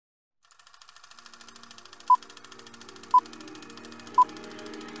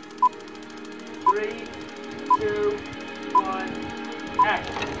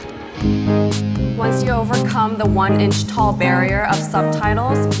overcome the 1-inch tall barrier of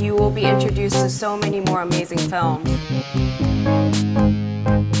subtitles, you will be introduced to so many more amazing films.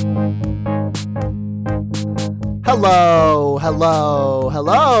 Hello, hello,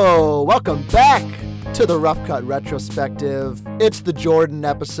 hello. Welcome back to the Rough Cut Retrospective. It's the Jordan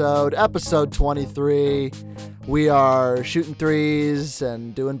episode 23. We are shooting threes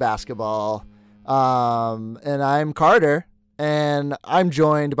and doing basketball. And I'm Carter, and I'm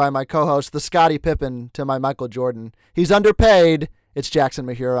joined by my co-host, the Scottie Pippen to my Michael Jordan. He's underpaid. It's Jackson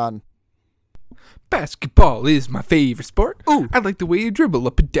Mahuron. Basketball is my favorite sport. Ooh. I like the way you dribble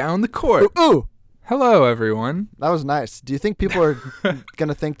up and down the court. Ooh. Hello, everyone. That was nice. Do you think people are going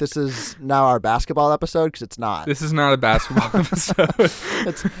to think this is now our basketball episode? Because it's not. This is not a basketball episode.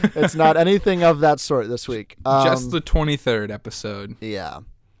 It's not anything of that sort this week. Just the 23rd episode. Yeah.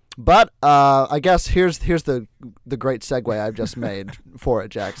 But I guess here's the great segue I've just made for it,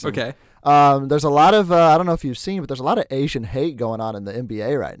 Jackson. Okay. There's a lot of, I don't know if you've seen, but there's a lot of Asian hate going on in the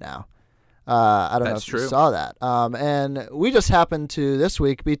NBA right now. I don't know if you saw that. And we just happened to, this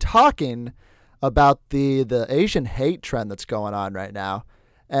week, be talking about the Asian hate trend that's going on right now.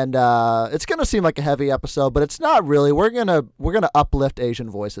 And it's going to seem like a heavy episode, but it's not really. We're going to uplift Asian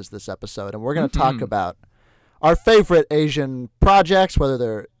voices this episode, and we're going to talk about our favorite Asian projects, whether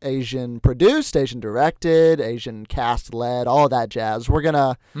they're Asian produced, Asian directed, Asian cast led, all of that jazz. We're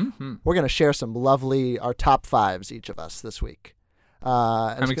gonna share some our top fives, each of us, this week.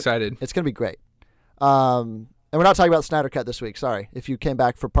 I'm excited. It's gonna be great. And we're not talking about Snyder Cut this week. Sorry, if you came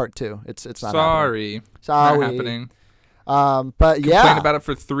back for part 2, it's not. Sorry, not happening. But yeah, complain about it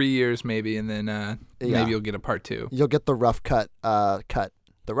for 3 years maybe, and then maybe you'll get a part 2. You'll get the rough cut cut.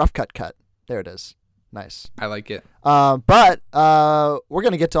 The rough cut. There it is. Nice. I like it. But we're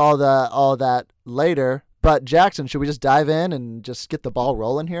gonna get to all that later. But Jackson, should we just dive in and just get the ball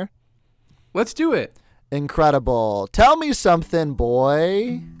rolling here? Let's do it. Incredible. Tell me something,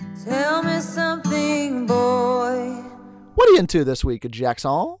 boy. Tell me something, boy. What are you into this week,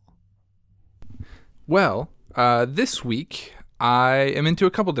 Jackson? Well, this week I am into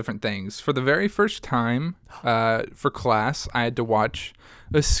a couple different things. For the very first time, for class, I had to watch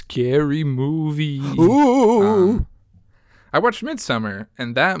a scary movie. Ooh. I watched Midsummer,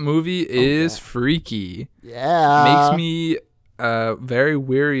 and that movie is freaky. Yeah. Makes me very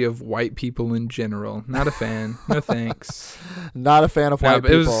weary of white people in general. Not a fan. No thanks. Not a fan of white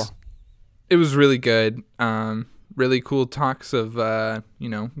people. It was really good. Really cool talks of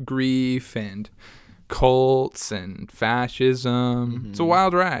grief and cults and fascism. Mm-hmm. It's a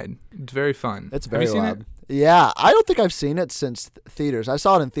wild ride. It's very fun. It's very Have you wild. seen it? Yeah, I don't think I've seen it since theaters. I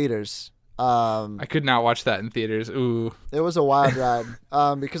saw it in theaters. I could not watch that in theaters. Ooh. It was a wild ride.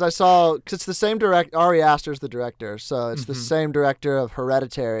 Because it's the same Ari Aster's the director, so it's the same director of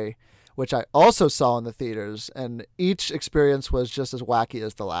Hereditary, which I also saw in the theaters, and each experience was just as wacky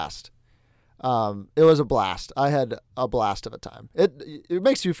as the last. It was a blast. I had a blast of a time. It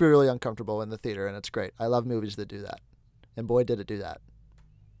makes you feel really uncomfortable in the theater, and it's great. I love movies that do that, and boy, did it do that.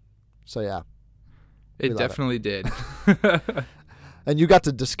 So yeah. It definitely did. And you got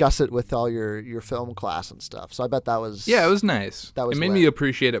to discuss it with all your film class and stuff. So I bet that was... Yeah, it was nice. It made me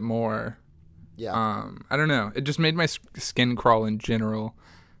appreciate it more. Yeah. I don't know. It just made my skin crawl in general.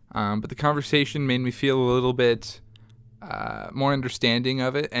 But the conversation made me feel a little bit more understanding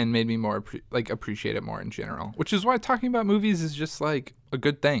of it and made me more appreciate it more in general. Which is why talking about movies is just like a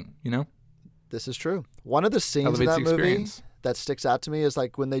good thing, you know? This is true. One of the scenes in Elevates that the movie experience. that sticks out to me is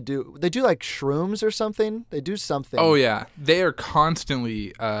like when they do like shrooms or something. They do something. Oh yeah, they are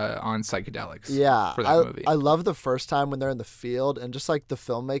constantly on psychedelics. Yeah, for that movie. I love the first time when they're in the field and just like the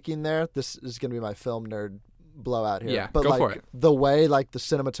filmmaking there. This is gonna be my film nerd blowout here. Yeah, but go like for it. The way like the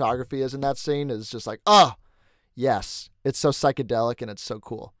cinematography is in that scene is just like, oh yes, it's so psychedelic and it's so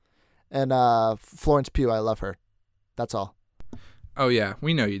cool. And Florence Pugh, I love her. That's all. Oh yeah,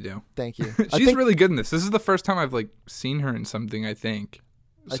 we know you do. Thank you. She's really good in this. This is the first time I've seen her in something, I think.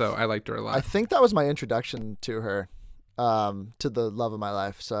 So I liked her a lot. I think that was my introduction to her, to the love of my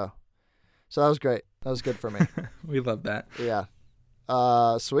life. So that was great. That was good for me. We love that. Yeah.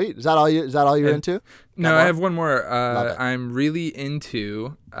 Sweet. Is that all you're into? No, I have one more. Love it. I'm really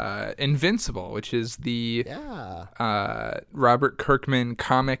into Invincible, which is the Robert Kirkman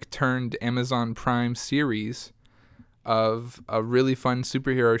comic turned Amazon Prime series of a really fun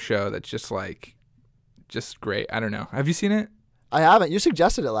superhero show that's just great. I don't know. Have you seen it? I haven't. You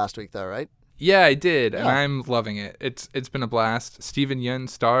suggested it last week though, right? Yeah, I did, and Yeah. I'm loving it. It's been a blast. Steven Yeun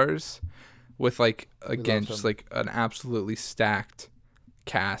stars with again just an absolutely stacked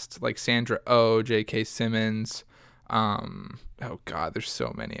cast, like Sandra Oh, J.K. Simmons, Oh God, there's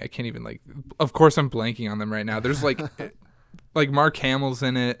so many. I can't even of course I'm blanking on them right now. There's like Mark Hamill's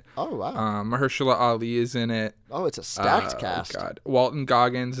in it. Oh wow. Mahershala Ali is in it. Oh, it's a stacked cast. Oh God, Walton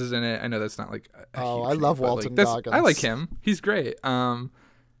Goggins is in it. I know that's not like I love Walton Goggins. I like him. He's great. Jason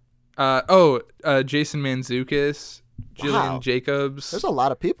Mantzoukas, Jillian Jacobs. There's a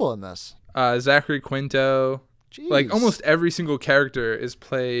lot of people in this. Zachary Quinto. Jeez. Like almost every single character is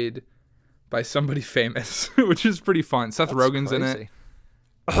played by somebody famous, which is pretty fun. Seth Rogen's crazy. in it.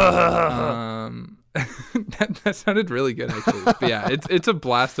 That sounded really good, actually. But yeah, it's a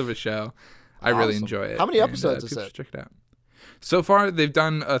blast of a show. I really enjoy it. How many episodes is it? Check it out. So far, they've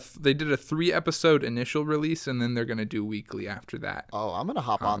done they did a 3-episode initial release, and then they're gonna do weekly after that. Oh, I'm gonna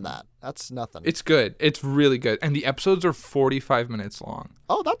hop on that. That's nothing. It's good. It's really good, and the episodes are 45 minutes long.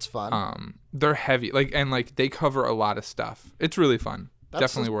 Oh, that's fun. They're heavy, and they cover a lot of stuff. It's really fun.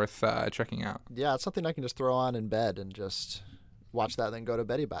 Definitely worth checking out. Yeah, it's something I can just throw on in bed and just watch that, and then go to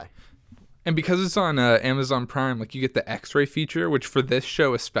beddy bye. And because it's on Amazon Prime, you get the X-ray feature, which for this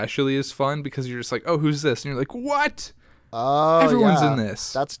show especially is fun because you're just like, oh, who's this? And you're like, what? Oh, everyone's in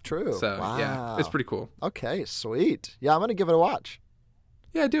this. That's true. So, wow. Yeah, it's pretty cool. Okay, sweet. Yeah, I'm going to give it a watch.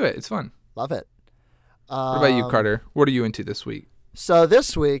 Yeah, do it. It's fun. Love it. What about you, Carter? What are you into this week? So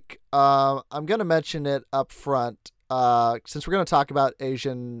this week, I'm going to mention it up front. Since we're going to talk about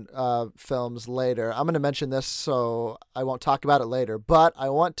Asian films later, I'm going to mention this so I won't talk about it later. But I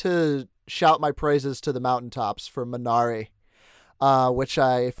want to shout my praises to the mountaintops for Minari, which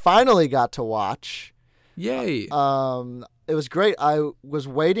I finally got to watch. Yay. It was great. I was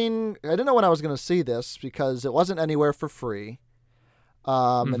waiting. I didn't know when I was going to see this because it wasn't anywhere for free.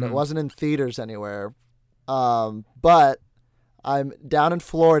 And it wasn't in theaters anywhere. But I'm down in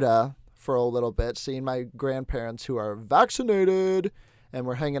Florida for a little bit, seeing my grandparents who are vaccinated, and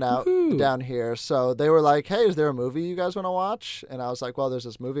we're hanging out down here. So they were like, hey, is there a movie you guys want to watch? And I was like, well, there's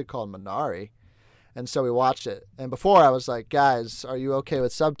this movie called Minari. And so we watched it. And before I was like, guys, are you okay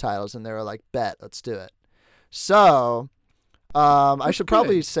with subtitles? And they were like, bet, let's do it. So I should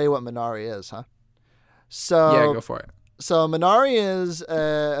probably say what Minari is, huh? So yeah, go for it. So Minari is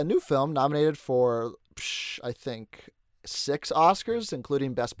a new film nominated for, I think, 6 Oscars,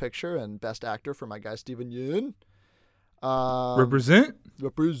 including Best Picture and Best Actor for my guy Steven Yeun. Represent. We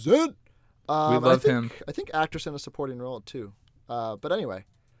love him. I think actress in a supporting role too. But anyway,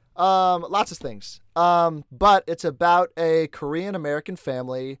 lots of things. But it's about a Korean American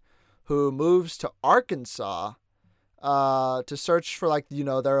family who moves to Arkansas to search for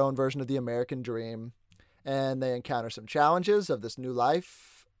their own version of the American dream, and they encounter some challenges of this new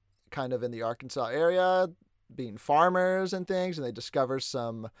life, kind of in the Arkansas area, being farmers and things, and they discover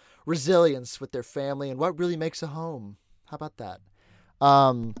some resilience with their family and what really makes a home. How about that?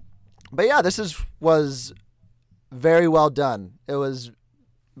 But yeah, this was very well done. It was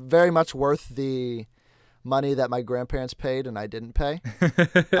very much worth the money that my grandparents paid and I didn't pay.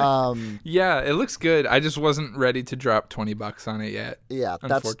 Yeah, it looks good. I just wasn't ready to drop $20 on it yet. Yeah,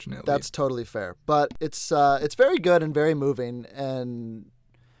 unfortunately. That's totally fair. But it's very good and very moving and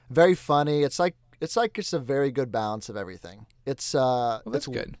very funny. It's a very good balance of everything. It's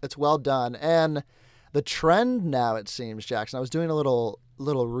good. It's well done. And the trend now, it seems, Jackson, I was doing a little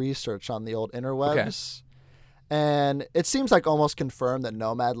research on the old interwebs. Okay. And it seems like almost confirmed that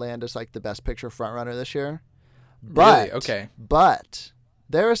Nomadland is the best picture frontrunner this year. But, really? Okay. But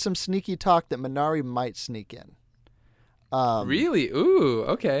there is some sneaky talk that Minari might sneak in. Really? Ooh,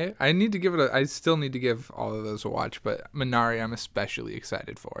 okay. I still need to give all of those a watch, but Minari I'm especially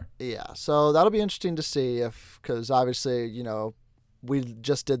excited for. Yeah, so that'll be interesting to see because obviously, we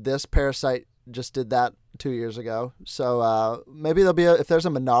just did this. Parasite just did that 2 years ago. So maybe there'll be if there's a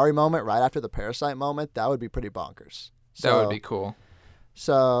Minari moment right after the Parasite moment, that would be pretty bonkers. That would be cool.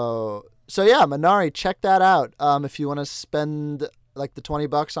 So yeah, Minari, check that out. If you want to spend the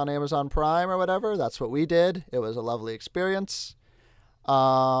 $20 on Amazon Prime or whatever, that's what we did. It was a lovely experience.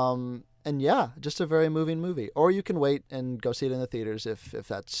 And yeah, just a very moving movie. Or you can wait and go see it in the theaters if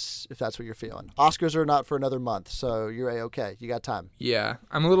that's what you're feeling. Oscars are not for another month, so you're okay. You got time. Yeah,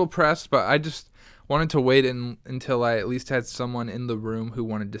 I'm a little pressed, but I just wanted to wait until I at least had someone in the room who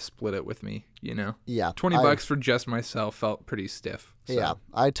wanted to split it with me. Yeah, $20 for just myself felt pretty stiff. So. Yeah,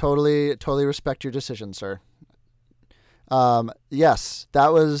 I totally respect your decision, sir. Yes,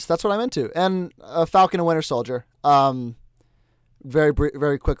 that's what I'm into, and Falcon and Winter Soldier. Very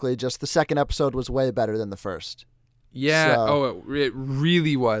very quickly, just the second episode was way better than the first. Yeah. So, it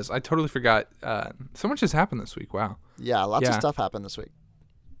really was. I totally forgot. So much has happened this week. Wow. Yeah, lots of stuff happened this week.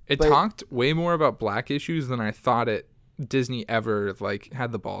 It talked way more about black issues than I thought Disney ever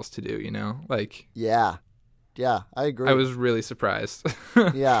had the balls to do. Yeah. Yeah, I agree. I was really surprised.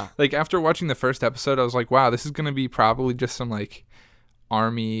 Yeah. Like after watching the first episode, I was like, wow, this is going to be probably just some like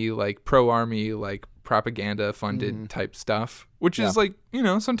army, like pro-army, like propaganda funded type stuff, which is like, you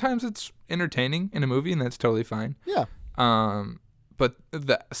know, sometimes it's entertaining in a movie and that's totally fine. Yeah. But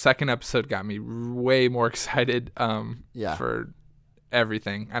the second episode got me way more excited for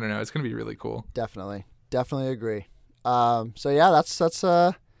everything. I don't know. It's going to be really cool. Definitely agree. So yeah, that's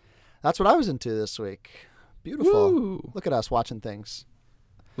what I was into this week. Beautiful. Woo. Look at us watching things.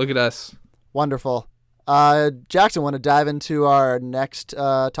 Look at us. Wonderful. Jackson, want to dive into our next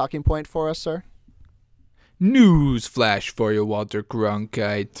talking point for us, sir? News flash for you, Walter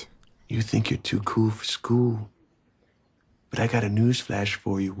Cronkite. You think you're too cool for school, but I got a news flash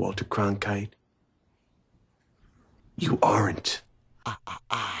for you, Walter Cronkite. You aren't.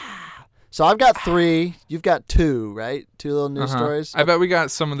 So I've got 3. You've got 2, right? 2 little news stories. I bet we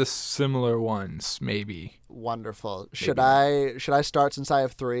got some of the similar ones, maybe. Wonderful. Should I start since I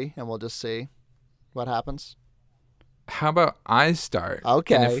have 3, and we'll just see what happens? How about I start?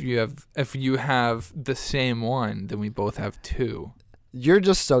 Okay. And if you have the same one, then we both have 2. You're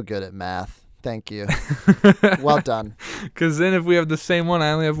just so good at math. Thank you. Well done. Because then if we have the same one,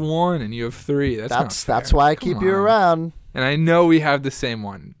 I only have 1 and you have 3. That's not fair. That's why I keep you around. And I know we have the same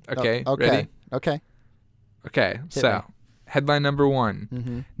one. Okay. Okay. Ready? Okay. Okay. So, headline number 1.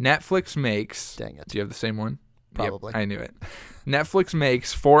 Mm-hmm. Netflix makes. Dang it. Do you have the same one? Probably. Yep, I knew it. Netflix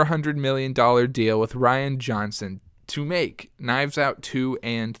makes $400 million deal with Rian Johnson to make Knives Out 2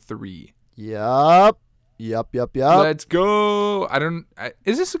 and 3. Yup. Let's go.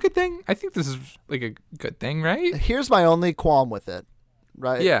 Is this a good thing? I think this is like a good thing, right? Here's my only qualm with it,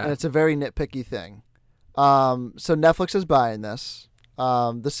 right? Yeah. And it's a very nitpicky thing. So Netflix is buying this,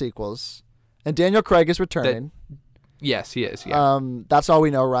 the sequels, and Daniel Craig is returning. Yes, he is. Yeah. That's all we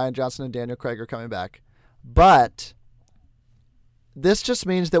know. Rian Johnson and Daniel Craig are coming back, but this just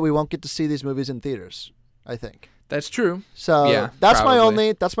means that we won't get to see these movies in theaters, I think. That's true. So yeah, that's probably.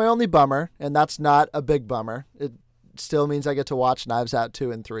 my only bummer, and that's not a big bummer. It still means I get to watch Knives Out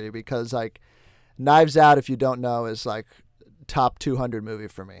 2 and 3 because like Knives Out, if you don't know, is like top 200 movie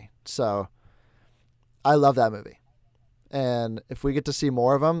for me. So I love that movie. And if we get to see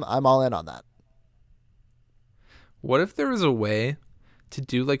more of them, I'm all in on that. What if there was a way to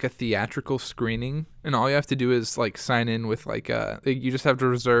do like a theatrical screening and all you have to do is like sign in with like you just have to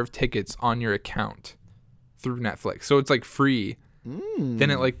reserve tickets on your account through Netflix. So it's like free. Then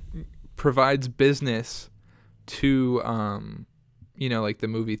it like provides business to like the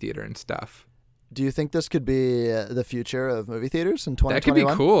movie theater and stuff. Do you think this could be the future of movie theaters in 2021? That could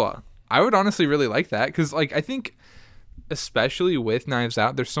be cool. I would honestly really like that because like I think especially with Knives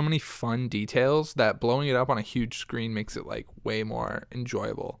Out, there's so many fun details that blowing it up on a huge screen makes it like way more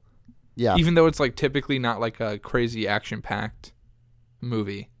enjoyable. Yeah. Even though it's like typically not like a crazy action-packed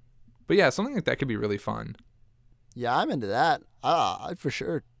movie. But yeah, something like that could be really fun. Yeah, I'm into that. I'd for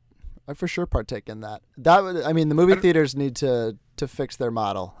sure partake in that. That would, I mean, the movie theaters need to fix their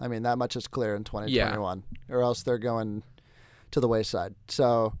model. I mean, that much is clear in 2021, or else they're going to the wayside.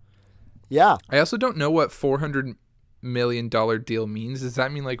 So, yeah. I also don't know what $400 million deal means. Does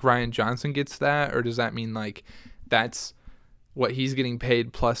that mean like Rian Johnson gets that, or does that mean like that's what he's getting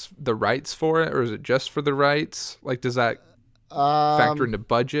paid plus the rights for it, or is it just for the rights? Like, does that factor into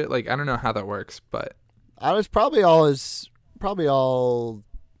budget? Like, I don't know how that works, but I was probably all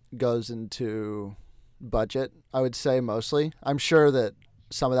goes into budget. I would say mostly. I'm sure that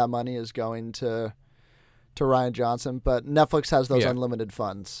some of that money is going to Rian Johnson, but Netflix has those unlimited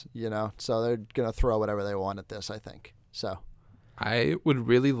funds, so they're gonna throw whatever they want at this, I think. So I would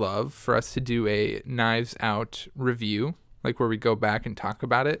really love for us to do a Knives Out review, like where we go back and talk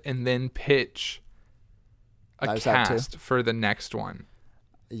about it and then pitch a Knives cast for the next one.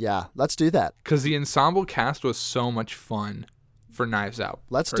 Yeah, let's do that. Because the ensemble cast was so much fun for Knives Out.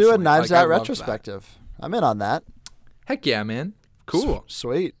 Let's do a Knives Out retrospective. I'm in on that. Heck yeah, man. Cool.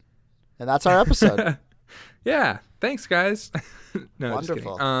 Sweet. And that's our episode. Yeah. Thanks, guys. No,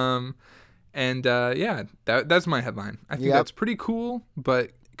 wonderful. That's my headline. I think that's pretty cool,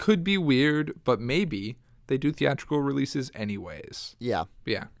 but could be weird, but maybe they do theatrical releases anyways. Yeah.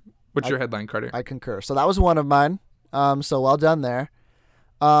 Yeah. What's your headline, Carter? I concur. So that was one of mine. So well done there.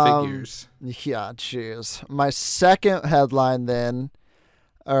 Figures. Yeah, jeez. My second headline then,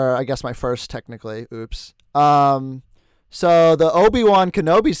 or I guess my first technically, oops. So the Obi-Wan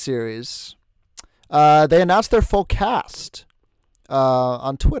Kenobi series, they announced their full cast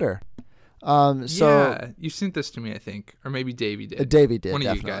on Twitter. Yeah, you sent this to me, I think. Or maybe Davey did. Davey did, One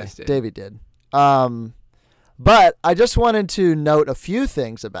definitely. of you guys did. Davey did. But I just wanted to note a few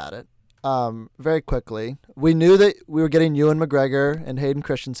things about it. very quickly. We knew that we were getting Ewan McGregor and Hayden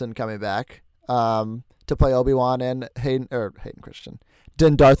Christensen coming back to play Obi-Wan and Hayden Christensen,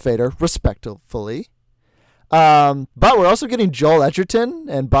 then Darth Vader, respectfully. But we're also getting Joel Edgerton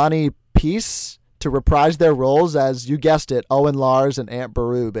and Bonnie Peace to reprise their roles as, you guessed it, Owen Lars and Aunt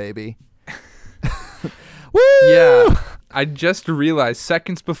Beru, baby. Woo! Yeah, I just realized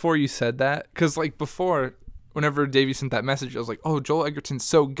seconds before you said that, because like before, whenever Davey sent that message, I was like, oh, Joel Edgerton's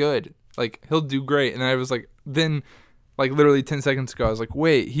so good. Like, he'll do great. And I was like, then, like, literally 10 seconds ago, I was like,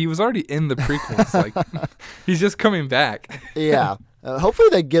 wait, he was already in the prequels. Like, he's just coming back. Yeah. Hopefully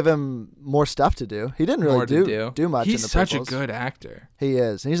they give him more stuff to do. He didn't really do much in the prequels. He's such a good actor. He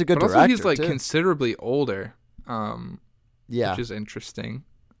is. And he's a good director, also he's, like, too. considerably older, yeah, which is interesting.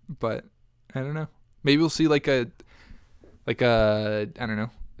 But, I don't know. Maybe we'll see, like a I don't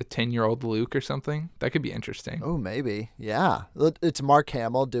know, a 10-year-old Luke or something. That could be interesting. Oh, maybe. Yeah. It's Mark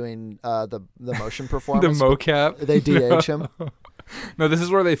Hamill doing the motion performance. The mocap. They DH him. No, this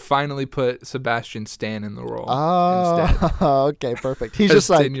is where they finally put Sebastian Stan in the role. Oh, instead. Okay, perfect. He's just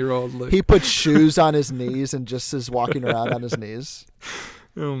like 10-year-old Luke. He puts shoes on his knees and just is walking around on his knees.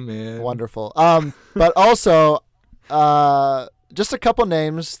 Oh man, wonderful. But also, just a couple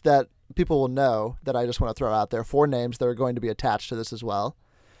names that people will know that I just want to throw out there. 4 names that are going to be attached to this as well.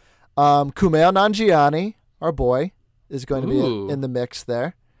 Kumail Nanjiani, our boy, is going to be in the mix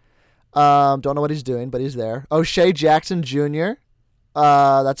there. Don't know what he's doing, but he's there. O'Shea Jackson Jr.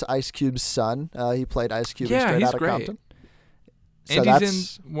 That's Ice Cube's son. He played Ice Cube in Straight Outta Compton. So and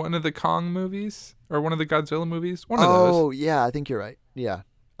he's in one of the Kong movies or one of the Godzilla movies. One of those. Oh yeah, I think you're right. Yeah.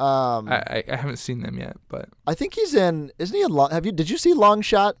 I haven't seen them yet, but I think he's in. Isn't he in? Did you see Long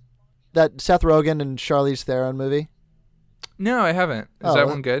Shot? That Seth Rogen and Charlize Theron movie? No, I haven't. Is that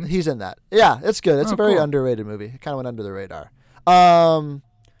one good? He's in that. Yeah, it's good. It's a very underrated movie. It kind of went under the radar.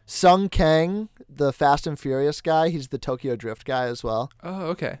 Sung Kang, the Fast and Furious guy, he's the Tokyo Drift guy as well. Oh,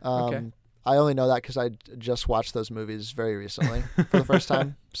 okay. Okay. I only know that because I just watched those movies very recently for the first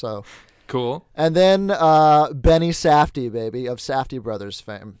time. So cool. And then Benny Safdie, baby, of Safdie Brothers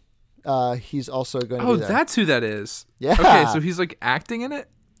fame. He's also going to be there. Oh, that's who that is. Yeah. Okay, so he's like acting in it?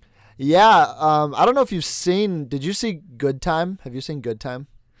 Yeah. I don't know if you've seen. Did you see Good Time? Have you seen Good Time?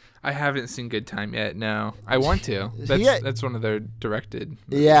 I haven't seen Good Time yet. No, I want to. That's one of their directed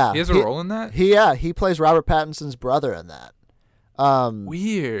movies. Yeah. He has a role in that? He plays Robert Pattinson's brother in that.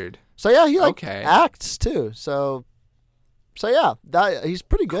 Weird. So yeah, he acts too. So yeah, he's a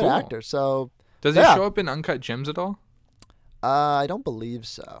pretty good actor. So does he show up in Uncut Gems at all? I don't believe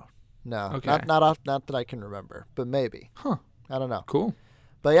so. No. Okay. Not that I can remember, but maybe. Huh. I don't know. Cool.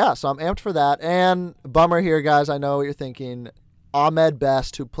 But yeah, so I'm amped for that. And bummer here, guys. I know what you're thinking. Ahmed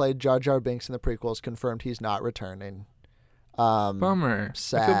Best, who played Jar Jar Binks in the prequels, confirmed he's not returning. Bummer.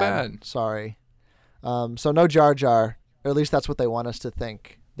 Sad. I feel bad. Sorry. So no Jar Jar. Or at least that's what they want us to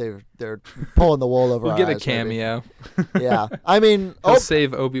think. They're pulling the wool over our eyes. We'll get a cameo. Yeah. I mean... He'll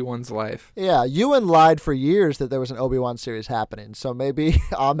save Obi-Wan's life. Yeah. Ewan lied for years that there was an Obi-Wan series happening. So maybe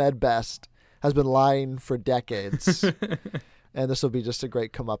Ahmed Best has been lying for decades. And this will be just a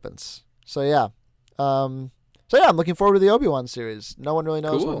great comeuppance. So yeah. I'm looking forward to the Obi-Wan series. No one really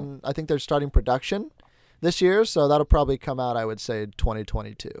knows when. I think they're starting production this year, so that'll probably come out, I would say,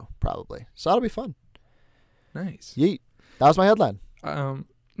 2022, probably. So that'll be fun. Nice. Yeet. That was my headline.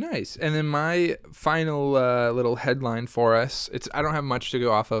 Nice. And then my final little headline for us, I don't have much to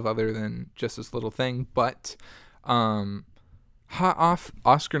go off of other than just this little thing, but hot off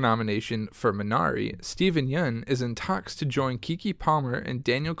Oscar nomination for Minari, Steven Yeun is in talks to join Keke Palmer and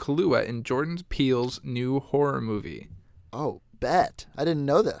Daniel Kaluuya in Jordan Peele's new horror movie. Oh, bet. I didn't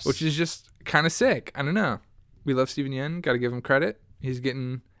know this. Which is just kind of sick. I don't know. We love Steven Yeun. Got to give him credit.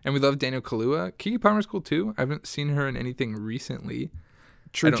 And we love Daniel Kaluuya. Keke Palmer's cool too. I haven't seen her in anything recently.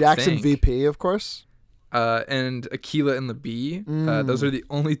 True Jackson VP, of course. And Akeelah and the Bee. Those are the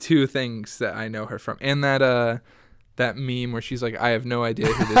only 2 things that I know her from. And that meme where she's like, I have no idea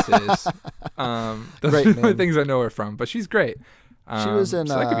who this is. Those are the only things I know her from, but she's great. She was in.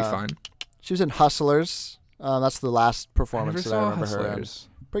 So that could be fun. She was in Hustlers. That's the last performance that I remember Hustlers. her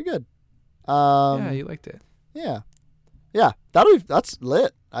in. Pretty good. Yeah, you liked it. Yeah. That's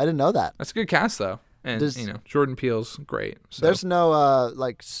lit. I didn't know that. That's a good cast though, and Jordan Peele's great. So. There's no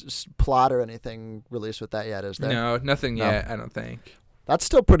plot or anything released with that yet, is there? No, nothing yet. I don't think. That's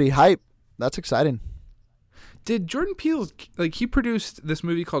still pretty hype. That's exciting. Did Jordan Peele, he produced this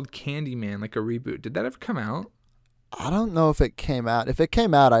movie called Candyman, like a reboot. Did that ever come out? I don't know if it came out. If it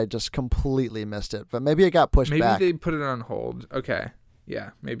came out, I just completely missed it. But maybe it got pushed back. Maybe they put it on hold. Okay.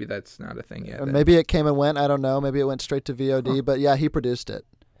 Yeah, maybe that's not a thing yet. Maybe it came and went. I don't know. Maybe it went straight to VOD. Huh. But yeah, he produced it.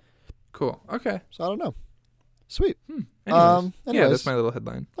 Cool. Okay. So I don't know. Sweet. Anyways, yeah, that's my little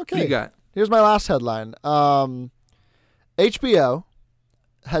headline. Okay. What do you got? Here's my last headline. HBO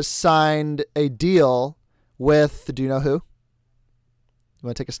has signed a deal with, do you know who? You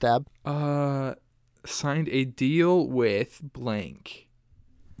want to take a stab? Signed a deal with blank.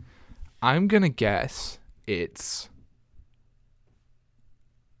 I'm going to guess it's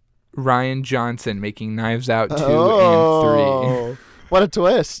Rian Johnson making Knives Out 2 and 3. What a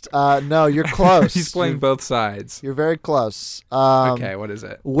twist. No, you're close. He's playing both sides. You're very close. Okay, what is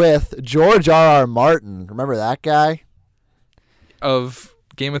it? With George R.R. Martin. Remember that guy? Of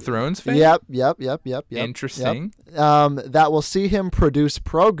Game of Thrones fame? Yep. Interesting. Yep. That will see him produce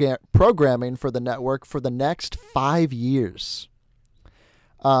programming for the network for the next 5 years.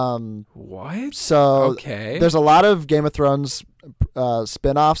 What? So okay. There's a lot of Game of Thrones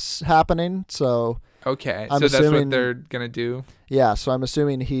spin-offs happening, so okay. I'm so assuming, that's what they're gonna do? Yeah, so I'm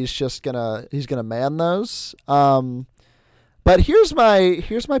assuming he's gonna man those. But here's my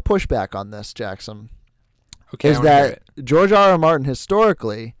pushback on this, Jackson. Okay. Is that George R.R. Martin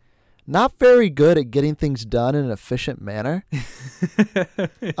historically not very good at getting things done in an efficient manner.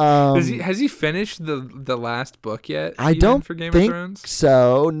 Has he finished the last book yet? I don't for Game think of Thrones?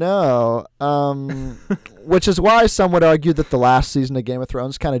 so. No. Which is why some would argue that the last season of Game of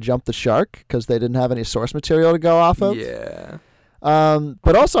Thrones kind of jumped the shark because they didn't have any source material to go off of. Yeah.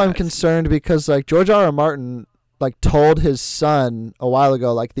 But also I'm concerned because like George R.R. Martin like told his son a while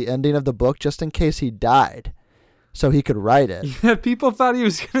ago like the ending of the book just in case he died. So he could write it. Yeah, people thought he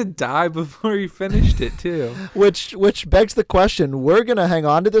was gonna die before he finished it too. which begs the question: we're gonna hang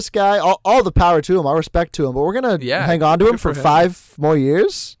on to this guy. All the power to him, all respect to him, but we're gonna hang on to him for 5 more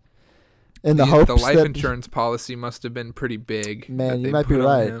years. In the hopes the life that insurance policy must have been pretty big. Man, you might be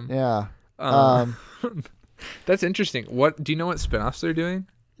right. Yeah. That's interesting. What do you know? What spinoffs they're doing?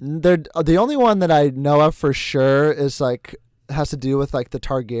 They're the only one that I know of for sure is like has to do with like the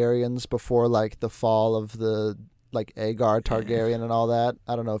Targaryens before like the fall of the. Like Aegar Targaryen and all that.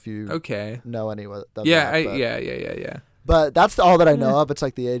 I don't know if you know any of that. Yeah. But that's all that I know of. It's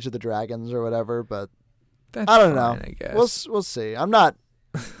like the Age of the Dragons or whatever. But that's I don't fine, know. I guess. We'll see. I'm not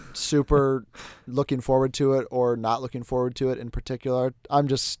super looking forward to it or not looking forward to it in particular. I'm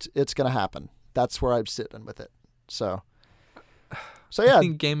just it's gonna happen. That's where I'm sitting with it. So yeah. I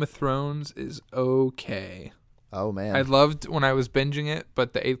think Game of Thrones is okay. Oh man. I loved when I was binging it,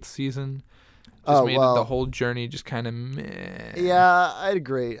 but the 8th season. Just made the whole journey just kind of meh. Yeah, I'd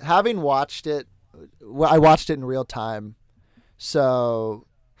agree. Having watched it, I watched it in real time, so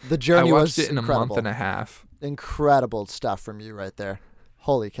the journey was incredible. I watched it in a month and a half. Incredible stuff from you right there.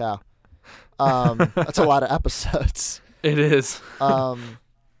 Holy cow. That's a lot of episodes. It is. But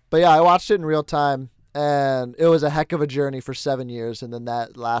yeah, I watched it in real time, and it was a heck of a journey for 7 years, and then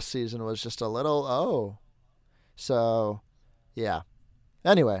that last season was just a little, So, yeah.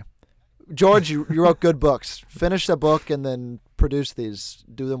 Anyway. George, you wrote good books. Finish the book and then produce these.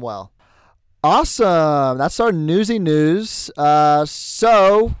 Do them well. Awesome. That's our newsy news.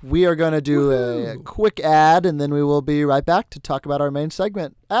 So we are going to do a quick ad, and then we will be right back to talk about our main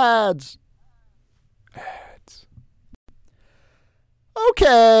segment. Ads.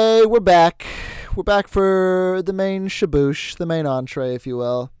 Okay, we're back. We're back for the main shaboosh, the main entree, if you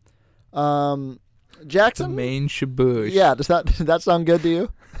will. Jackson? The main shaboosh. Yeah, does that sound good to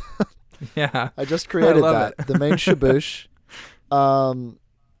you? Yeah. I just created that. The main shaboosh.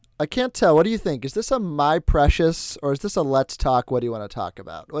 I can't tell. What do you think? Is this a My Precious or is this a Let's Talk? What do you want to talk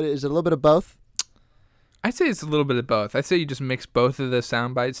about? What is it? A little bit of both? I'd say it's a little bit of both. I'd say you just mix both of the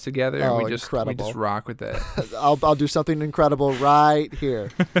sound bites together and we just rock with it. I'll do something incredible right here.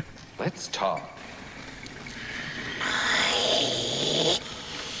 Let's talk.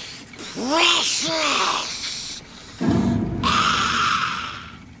 Precious.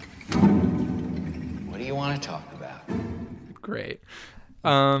 What do you want to talk about? Great.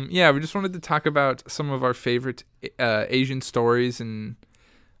 We just wanted to talk about some of our favorite Asian stories, and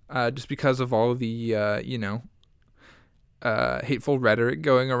just because of all the hateful rhetoric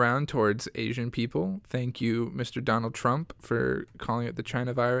going around towards Asian people. Thank you, Mr. Donald Trump, for calling it the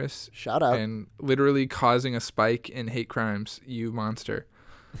China virus. Shout out. And literally causing a spike in hate crimes, you monster.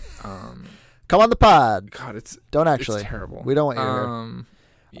 Come on the pod. God, it's terrible. We don't want you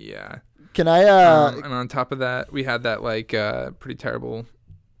here. Yeah. Can I and on top of that, we had that pretty terrible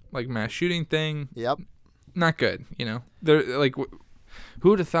mass shooting thing. Yep. Not good, They're who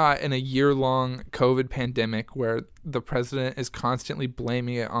would have thought in a year-long COVID pandemic where the president is constantly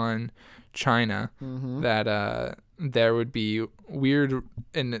blaming it on China that there would be weird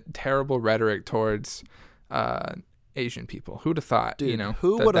and terrible rhetoric towards Asian people. Who would have thought? Dude, you know,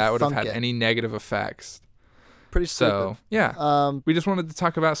 who would that would have thunk had it? any negative effects. Pretty stupid. So yeah, we just wanted to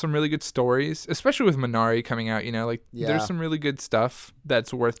talk about some really good stories, especially with Minari coming out. You know, like there's some really good stuff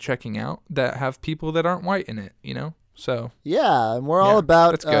that's worth checking out that have people that aren't white in it. You know, so yeah, and we're all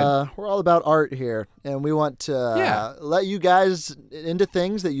about art here, and we want to let you guys into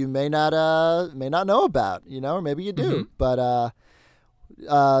things that you may not know about. You know, or maybe you do, but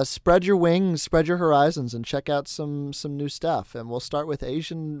spread your wings, spread your horizons, and check out some new stuff. And we'll start with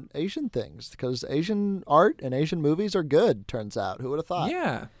Asian things, because Asian art and Asian movies are good. Turns out, who would have thought?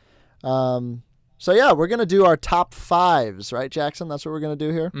 Yeah. So yeah, we're gonna do our top 5s, right, Jackson? That's what we're gonna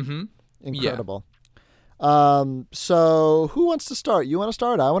do here. Mm-hmm. Incredible. Yeah. So who wants to start? You want to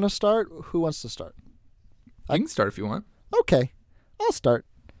start? I want to start. Who wants to start? I can start if you want. Okay, I'll start.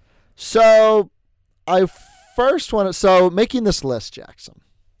 So I first want to. So making this list, Jackson,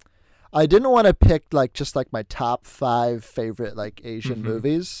 I didn't want to pick just my top 5 favorite Asian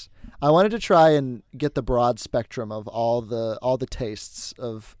movies. I wanted to try and get the broad spectrum of all the tastes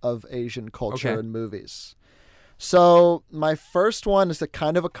of Asian culture and movies. So my first one is a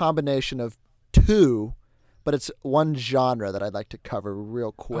kind of a combination of 2, but it's one genre that I'd like to cover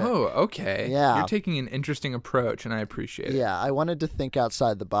real quick. Oh, okay. Yeah. You're taking an interesting approach, and I appreciate it. Yeah, I wanted to think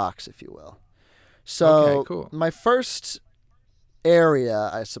outside the box, if you will. So cool. My first area,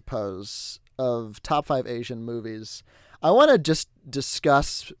 I suppose, of top 5 Asian movies, I want to just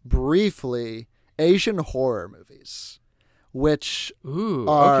discuss briefly Asian horror movies, which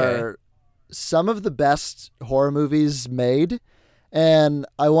are some of the best horror movies made. And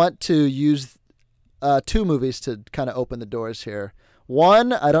I want to use 2 movies to kind of open the doors here.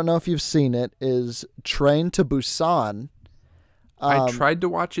 One, I don't know if you've seen it, is Train to Busan. I tried to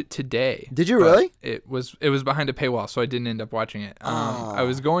watch it today. Did you really? It was behind a paywall, so I didn't end up watching it. I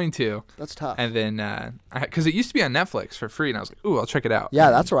was going to. That's tough. And then, because it used to be on Netflix for free, and I was like, "Ooh, I'll check it out."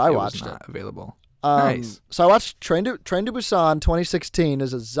 Yeah, that's where I watched it. Was not available. Nice. So I watched Train to Busan 2016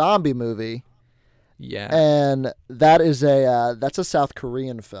 is a zombie movie. Yeah. And that is that's a South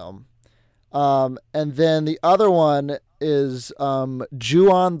Korean film. And then the other one is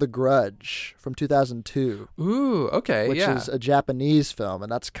Ju-on the Grudge from 2002. Ooh, okay, which is a Japanese film,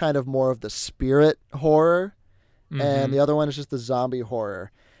 and that's kind of more of the spirit horror, and the other one is just the zombie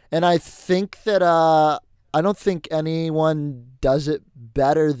horror. And I think that I don't think anyone does it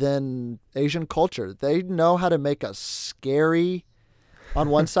better than Asian culture. They know how to make a scary, on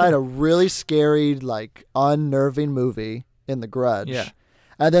one side, a really scary, unnerving movie in The Grudge. Yeah.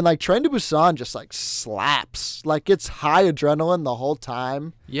 And then Train to Busan just slaps. It's high adrenaline the whole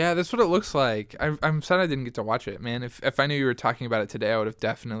time. Yeah, that's what it looks like. I'm sad I didn't get to watch it, man. If I knew you were talking about it today, I would have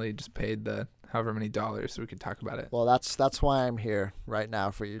definitely just paid the however many dollars so we could talk about it. Well, that's why I'm here right now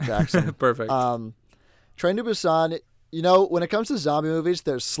for you, Jackson. Perfect. Train to Busan, when it comes to zombie movies,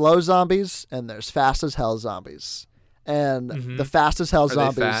 there's slow zombies and there's fast as hell zombies. And the fast as hell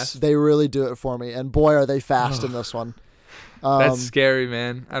zombies, they really do it for me. And boy, are they fast in this one. That's scary,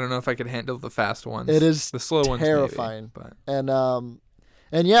 man. I don't know if I could handle the fast ones. It is the slow ones, terrifying. Maybe, but.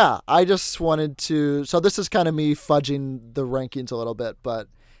 And yeah, I just wanted to. So this is kind of me fudging the rankings a little bit, but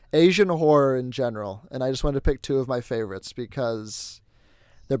Asian horror in general, and I just wanted to pick 2 of my favorites because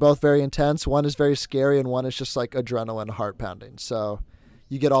they're both very intense. One is very scary, and one is just adrenaline, heart pounding. So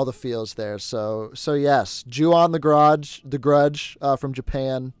you get all the feels there. So yes, Ju-on the Grudge from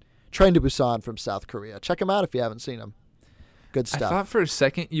Japan, Train to Busan from South Korea. Check them out if you haven't seen them. Good stuff. I thought for a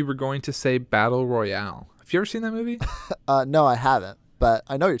second you were going to say Battle Royale. Have you ever seen that movie? No, I haven't, but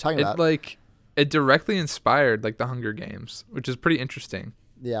I know what you're talking about. It directly inspired The Hunger Games, which is pretty interesting.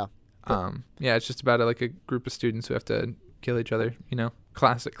 Yeah. Yeah, it's just about a group of students who have to kill each other.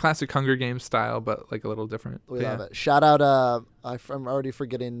 Classic Hunger Games style, but a little different. We love it. Shout out. I'm already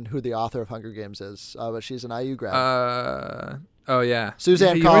forgetting who the author of Hunger Games is, but she's an IU grad. Oh, yeah.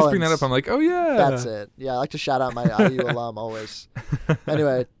 Suzanne you Collins. always bring that up. I'm like, oh, yeah. That's it. Yeah, I like to shout out my IU alum always.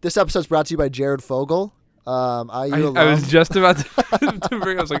 Anyway, this episode's brought to you by Jared Fogle. IU alum. I was just about to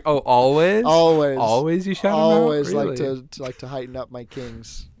bring I was like, oh, always? Always you shout him out? Always Really? like to heighten up my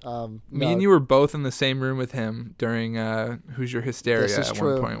kings. Me and you were both in the same room with him during Who's Your Hysteria at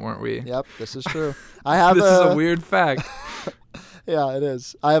one point, weren't we? Yep, this is true. I have This is a weird fact. Yeah, it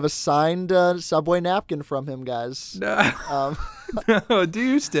is. I have a signed Subway napkin from him, guys. No. No, do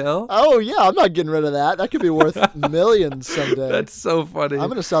you still? Oh, yeah. I'm not getting rid of that. That could be worth millions someday. That's so funny. I'm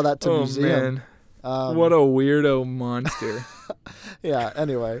going to sell that to a museum. Man. What a weirdo monster. Yeah,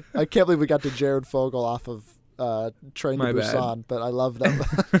 anyway. I can't believe we got to Jared Fogle off of Train to Busan, but I love them.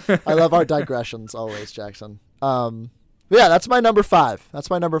 I love our digressions always, Jackson. Yeah, that's my number 5.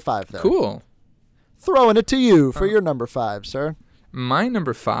 There. Cool. throwing it to you for your number 5, sir. My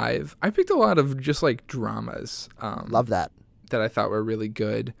number 5, I picked a lot of just like dramas. Love that. That I thought were really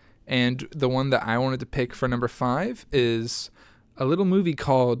good. And the one that I wanted to pick for number 5 is a little movie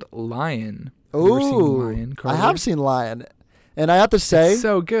called Lion. Ooh, Lion, I have seen Lion. And I have to say, it's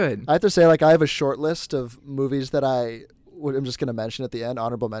so good. I have to say, like, I have a short list of movies that I'm just going to mention at the end,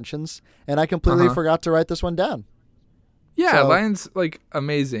 honorable mentions, and I completely forgot to write this one down. Yeah, Lion's like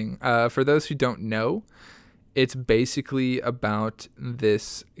amazing. For those who don't know, it's basically about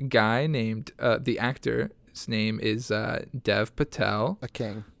this guy named the actor. His name is Dev Patel, a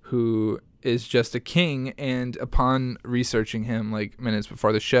king, who is just a king. And upon researching him, like minutes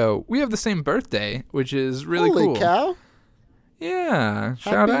before the show, we have the same birthday, which is really cool. Holy cow! Yeah,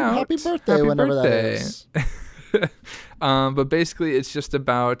 shout out! Happy birthday, whenever that is. But basically, it's just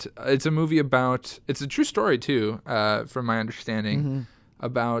about. It's a movie about. It's a true story too, from my understanding,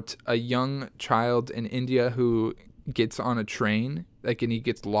 about a young child in India who gets on a train, like, and he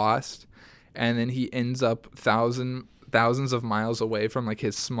gets lost, and then he ends up thousands of miles away from like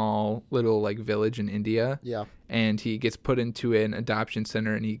his small little like village in India. Yeah. And he gets put into an adoption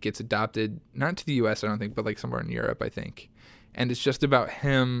center, and he gets adopted not to the U.S. I don't think, but like somewhere in Europe, I think. And it's just about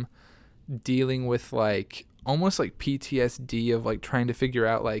him dealing with like almost like PTSD of like trying to figure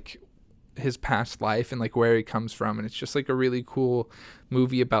out like his past life and like where he comes from. And it's just like a really cool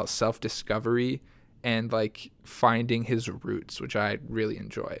movie about self-discovery and like finding his roots, which I really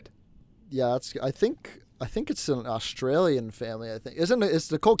enjoyed. Yeah, I think it's an Australian family. I think it's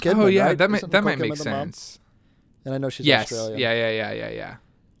Nicole Kidman. Oh yeah, right? that might make sense. And I know she's yes. Australian. Yeah.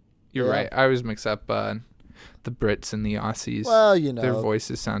 You're right. I always mix up the Brits and the Aussies. Well, you know, their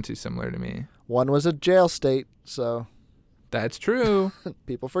voices sound too similar to me. One was a jail state, so that's true.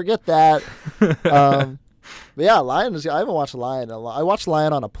 People forget that. But yeah, Lion I haven't watched Lion. I watched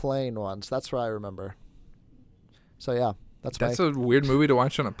Lion on a plane once. That's what I remember. So yeah, that's a weird movie to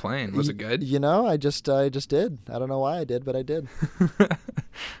watch on a plane. Was it good? You know, I just did. I don't know why I did, but I did.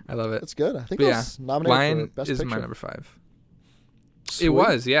 I love it. It's good. I think it was nominated Lion for Best is Picture. My number 5. Sweet. It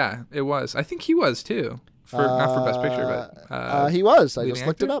was, yeah, it was. I think he was too. Not for Best Picture, but he was. I just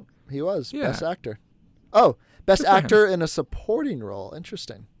looked actor? it up. He was Best Yeah. Actor. Oh, Best Actor in a Supporting Role.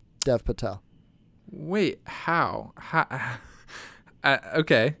 Interesting. Dev Patel. Wait, how?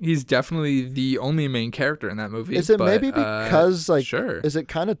 Okay, he's definitely the only main character in that movie. Is it maybe because sure. Is it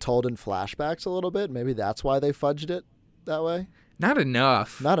kind of told in flashbacks a little bit? Maybe that's why they fudged it that way. Not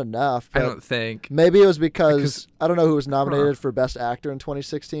enough. Not enough. I don't think. Maybe it was because I don't know who was nominated for Best Actor in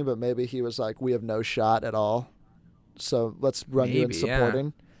 2016, but maybe he was like, we have no shot at all, so let's run you in supporting.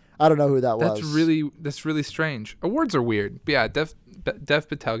 Yeah. I don't know who that was. That's really strange. Awards are weird. But yeah, Dev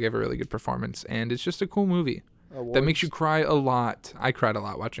Patel gave a really good performance, and it's just a cool movie. Awards. That makes you cry a lot. I cried a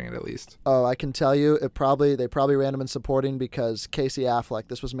lot watching it, at least. Oh, I can tell you, they probably ran him in supporting because Casey Affleck.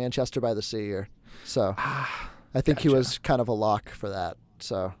 This was Manchester by the Sea year, so I think he was kind of a lock for that.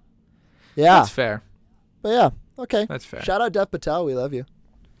 So, yeah, that's fair. But yeah, okay, that's fair. Shout out Dev Patel, we love you.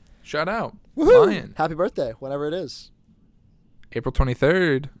 Shout out, Woohoo! Lion. Happy birthday, whenever it is. April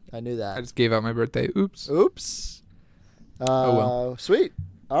 23rd. I knew that. I just gave out my birthday. Oops. Oh well. Sweet.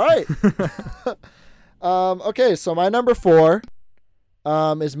 All right. Okay, so my number 4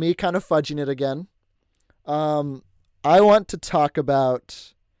 is me kind of fudging it again. I want to talk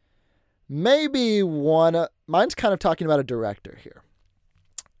about maybe mine's kind of talking about a director here.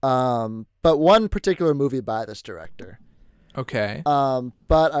 But one particular movie by this director. Okay.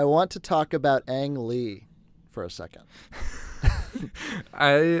 But I want to talk about Ang Lee for a second.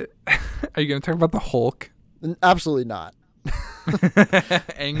 Are you going to talk about the Hulk? Absolutely not.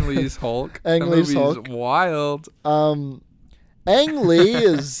 Ang Lee's Hulk. Ang Lee's Hulk. Wild. Ang Lee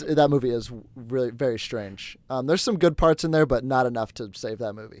that movie is really very strange. There's some good parts in there, but not enough to save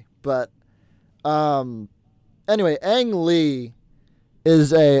that movie. But anyway, Ang Lee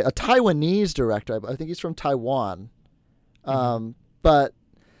is a Taiwanese director. I think he's from Taiwan. But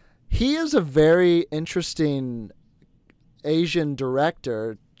he is a very interesting Asian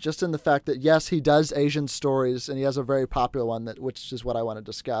director, just in the fact that, yes, he does Asian stories, and he has a very popular one which is what I want to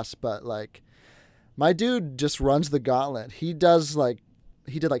discuss. But like, my dude just runs the gauntlet. He did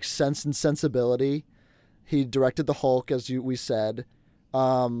Sense and Sensibility. He directed The Hulk, as we said.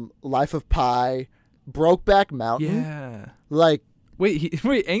 Life of Pi, Brokeback Mountain. Yeah. Like,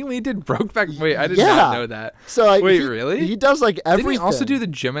 Wait, Ang Lee did Brokeback? Wait, I did not know that. So like, really? He does like everything. Didn't he also do the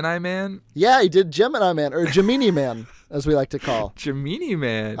Gemini Man? Yeah, he did Gemini Man, or Gemini Man, as we like to call. Gemini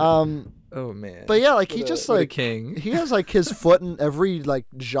Man. Oh man. But yeah, like he just like king. He has like his foot in every like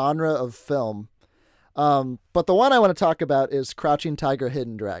genre of film. But the one I want to talk about is Crouching Tiger,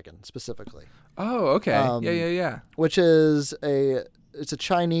 Hidden Dragon, specifically. Oh, okay. Yeah. Which is it's a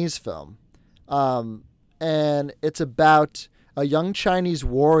Chinese film. And it's about a young Chinese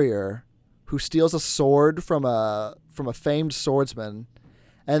warrior who steals a sword from a famed swordsman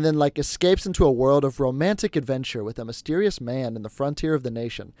and then like escapes into a world of romantic adventure with a mysterious man in the frontier of the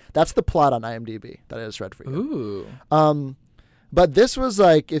nation. That's the plot on IMDb that I just read for you. Ooh. But this was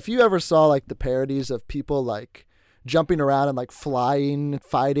like, if you ever saw like the parodies of people like jumping around and like flying,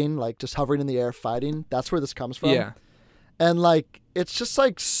 fighting, like just hovering in the air, fighting, that's where this comes from. Yeah. And like, it's just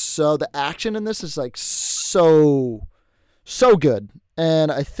like, so the action in this is like so good.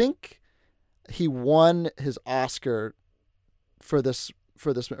 And I think he won his Oscar for this,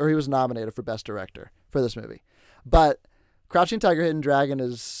 or he was nominated for Best Director for this movie. But Crouching Tiger, Hidden Dragon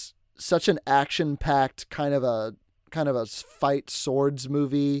is such an action-packed kind of a fight swords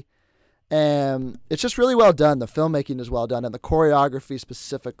movie. And it's just really well done. The filmmaking is well done. And the choreography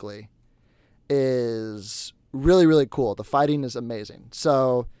specifically is really, really cool. The fighting is amazing.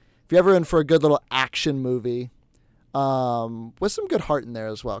 So if you're ever in for a good little action movie, with some good heart in there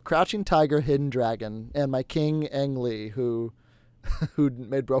as well. Crouching Tiger, Hidden Dragon, and my king, Ang Lee, who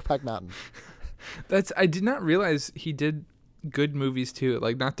made Brokeback Mountain. I did not realize he did good movies too.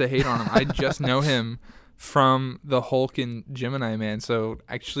 Like, not to hate on him. I just know him from the Hulk and Gemini Man, so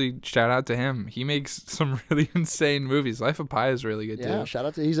actually shout out to him. He makes some really insane movies. Life of Pi is really good too. Yeah, shout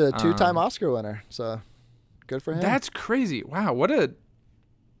out to he's a 2-time Oscar winner, so good for him. That's crazy. Wow, what a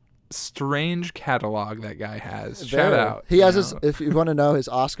strange catalog that guy has. Shout out. He has his, if you want to know, his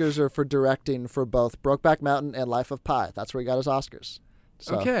Oscars are for directing for both Brokeback Mountain and Life of Pi. That's where he got his Oscars.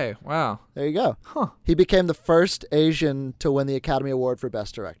 So, okay, wow. There you go. Huh. He became the first Asian to win the Academy Award for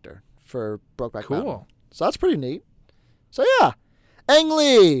Best Director for Brokeback Mountain. Cool. So that's pretty neat. So yeah, Ang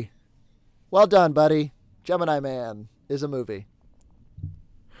Lee, well done, buddy. Gemini Man is a movie.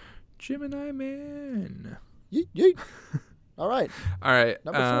 Gemini Man. Yeet, yeet. All right.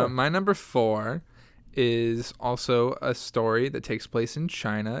 Number 4. My number 4 is also a story that takes place in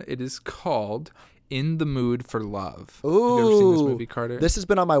China. It is called In the Mood for Love. Ooh. Have you ever seen this movie, Carter? This has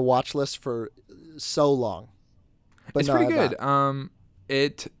been on my watch list for so long. But it's pretty good.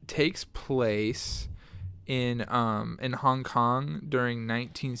 It takes place in Hong Kong during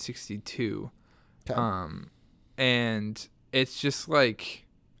 1962. Okay. And it's just like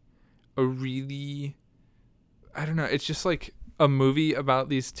a really, I don't know, it's just like a movie about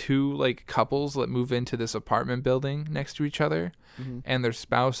these two like couples that move into this apartment building next to each other, and their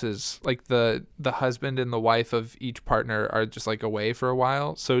spouses, like the husband and the wife of each partner, are just like away for a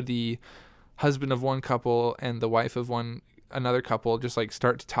while. So the husband of one couple and the wife of another couple just like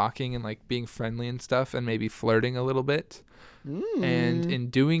start talking and like being friendly and stuff and maybe flirting a little bit. And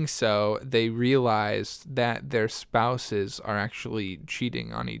in doing so, they realize that their spouses are actually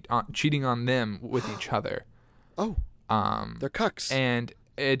cheating on them with each other. Oh, they're cucks. And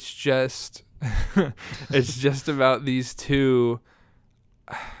it's just it's just about these two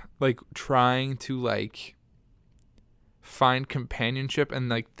like trying to like find companionship and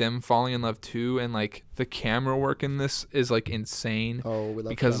like them falling in love too, and like the camera work in this is like insane. Oh, we love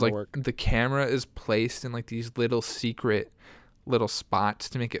because like work. The camera is placed in like these little secret little spots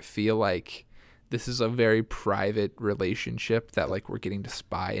to make it feel like this is a very private relationship that like we're getting to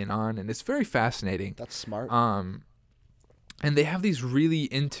spy in on, and it's very fascinating. That's smart. And they have these really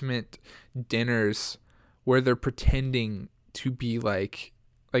intimate dinners where they're pretending to be like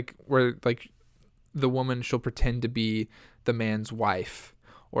where like the woman, she'll pretend to be the man's wife,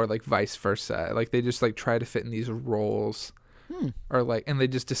 or like vice versa. Like they just like try to fit in these roles, or like, and they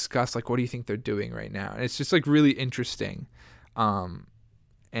just discuss like, what do you think they're doing right now? And it's just like really interesting.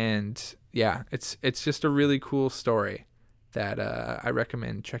 And yeah, it's just a really cool story that I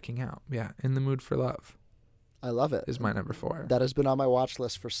recommend checking out. Yeah, In the Mood for Love. I love it. Is my number 4. That has been on my watch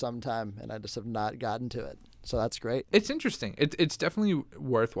list for some time, and I just have not gotten to it. So that's great. It's interesting. It's definitely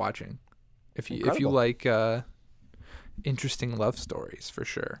worth watching if you like interesting love stories, for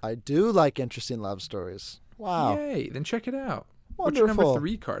sure. I do like interesting love stories. Wow. Yay! Then check it out. Wonderful. What's your number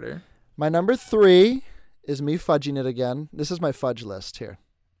 3, Carter? My number 3 is me fudging it again. This is my fudge list here.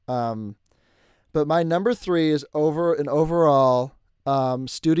 But my number 3 is an overall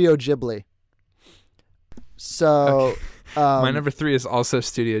Studio Ghibli. So, okay. My number 3 is also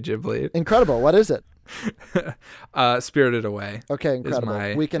Studio Ghibli. Incredible. What is it? Spirited Away. Okay, incredible.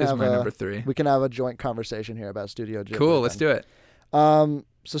 My number 3. We can have a joint conversation here about Studio Ghibli. Cool, let's do it. So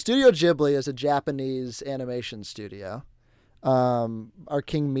Studio Ghibli is a Japanese animation studio. Our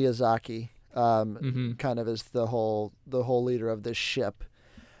King Miyazaki kind of is the whole leader of this ship.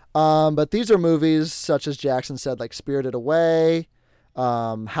 But these are movies such as Jackson said, like Spirited Away,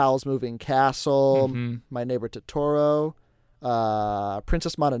 Howl's Moving Castle, My Neighbor Totoro,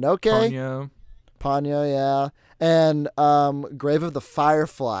 Princess Mononoke, Ponyo, yeah, and Grave of the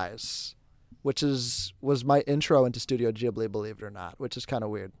Fireflies, which was my intro into Studio Ghibli, believe it or not, which is kind of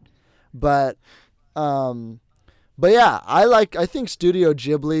weird, but yeah, I think Studio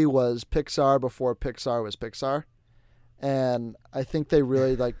Ghibli was Pixar before Pixar was Pixar, and I think they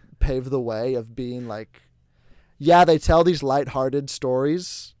really like paved the way of being like, yeah, they tell these lighthearted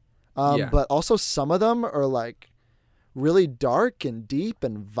stories, but also some of them are like really dark and deep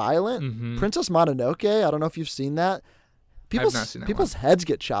and violent. Princess Mononoke, I don't know if you've seen that. People's heads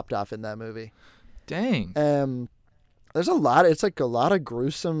get chopped off in that movie. Dang. There's a lot. It's like a lot of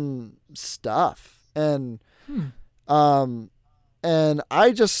gruesome stuff, and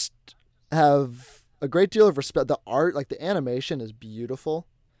I just have a great deal of respect. The art, like the animation, is beautiful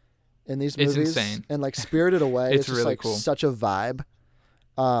in these movies. It's insane. And like Spirited Away, it's just really like cool. such a vibe.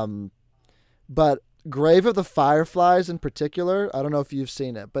 But Grave of the Fireflies in particular, I don't know if you've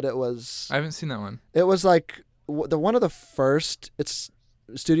seen it, but I haven't seen that one. It was like one of the first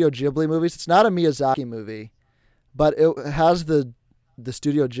Studio Ghibli movies. It's not a Miyazaki movie, but it has the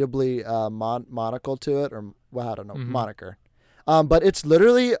Studio Ghibli monocle to it, or well, I don't know, moniker. But it's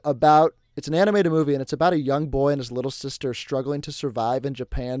literally it's an animated movie, and it's about a young boy and his little sister struggling to survive in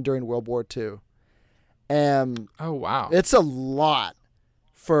Japan during World War II. And oh wow, it's a lot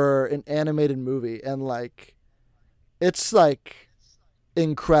for an animated movie, and like it's like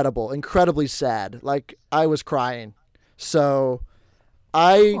incredibly sad. Like I was crying. So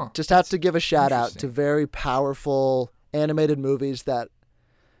I just have to give a shout out to very powerful animated movies that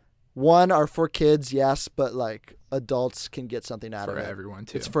one are for kids, yes, but like adults can get something out of it. For everyone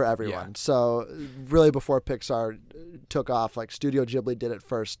too. It's for everyone. Yeah. So really before Pixar took off, like Studio Ghibli did it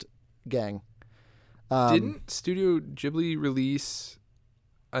first, gang. Didn't Studio Ghibli release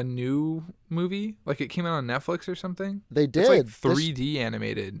a new movie? Like it came out on Netflix or something? They did. It's like 3D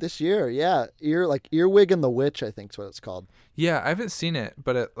animated. This year, yeah. Earwig and the Witch, I think is what it's called. Yeah, I haven't seen it,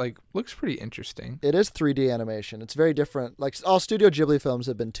 but it like looks pretty interesting. It is 3D animation. It's very different. Like all Studio Ghibli films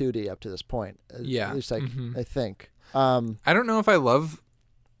have been 2D up to this point. Yeah. At least I think. I don't know if I love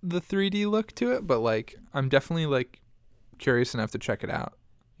the 3D look to it, but like I'm definitely like curious enough to check it out,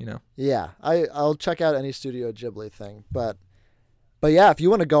 you know? Yeah, I'll check out any Studio Ghibli thing, but yeah, if you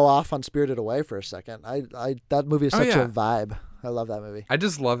want to go off on Spirited Away for a second, that movie is such a vibe. I love that movie. I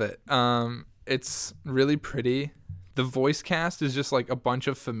just love it. It's really pretty. The voice cast is just like a bunch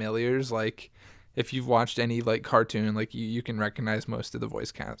of familiars. Like if you've watched any like cartoon, like you can recognize most of the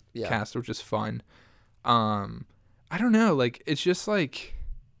voice cast, which is fun. I don't know, like it's just like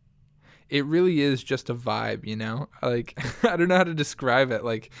it really is just a vibe, you know? Like I don't know how to describe it.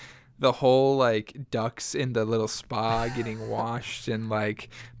 Like the whole like ducks in the little spa getting washed, and like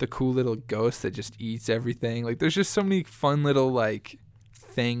the cool little ghost that just eats everything. Like there's just so many fun little like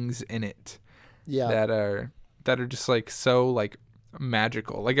things in it that are just like so like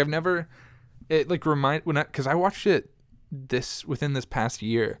magical. Like I've never because I watched it within this past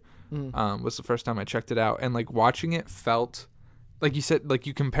year. Was the first time I checked it out, and like watching it felt like you said, like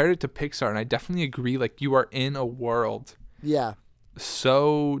you compared it to Pixar, and I definitely agree. Like you are in a world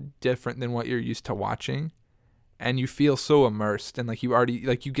so different than what you're used to watching, and you feel so immersed, and like you already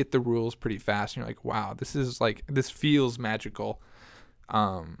like you get the rules pretty fast, and you're like, wow, this feels magical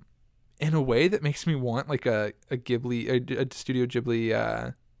in a way that makes me want like a Studio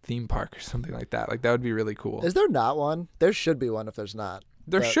Ghibli theme park or something like that. Like that would be really cool. Is there not one? There should be one if there's not.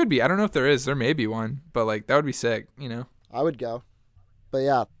 There should be. I don't know if there is. There may be one, but like that would be sick, you know? I would go. But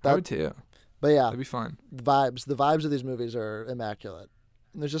yeah. I would too. But yeah. That'd be fun. The vibes of these movies are immaculate.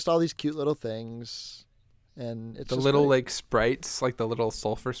 And there's just all these cute little things. And it's the little like sprites, like the little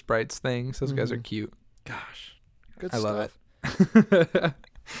sulfur sprites things. Those guys are cute. Gosh. Good I stuff. love it.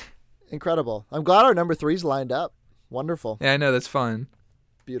 Incredible. I'm glad our number 3's lined up. Wonderful. Yeah, I know. That's fun.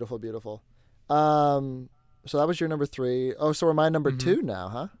 Beautiful, beautiful. So that was your number 3. Oh, so we're my number 2 now,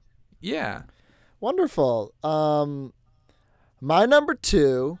 huh? Yeah. Wonderful. My number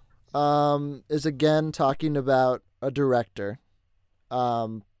 2 is again talking about a director,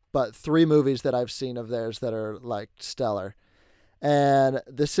 but 3 movies that I've seen of theirs that are like stellar. And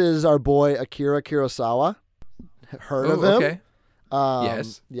this is our boy Akira Kurosawa. Heard of him? Okay.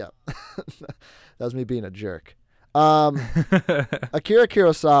 Yes. Yeah. That was me being a jerk. Akira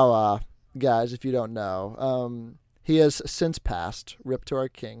Kurosawa, guys, if you don't know, he has since passed. Rip to our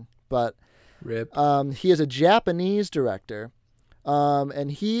king. But Rip. He is a Japanese director,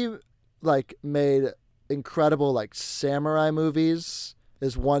 and he like made incredible like samurai movies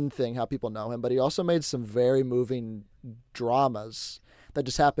is one thing, how people know him, but he also made some very moving dramas that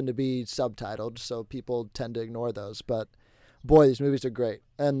just happen to be subtitled, so people tend to ignore those. But boy, these movies are great.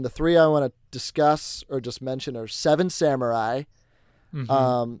 And the three I want to discuss or just mention are Seven Samurai,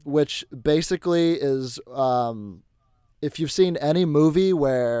 which basically is if you've seen any movie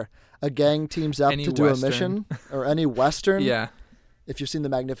where a gang teams up to do a mission, or any Western. Yeah. If you've seen The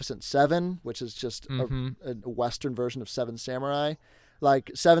Magnificent Seven, which is just a Western version of Seven Samurai,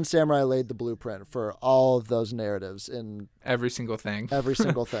 like Seven Samurai laid the blueprint for all of those narratives in every single thing.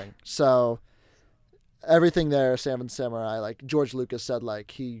 So everything there, Seven Samurai, like George Lucas said,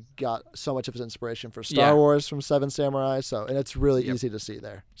 like he got so much of his inspiration for Star Wars from Seven Samurai. So, and it's really easy to see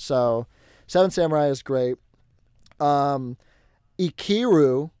there. So Seven Samurai is great. Ikiru,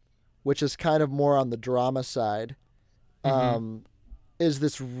 which is kind of more on the drama side, is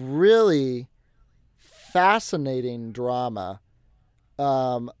this really fascinating drama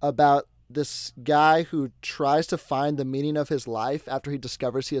about this guy who tries to find the meaning of his life after he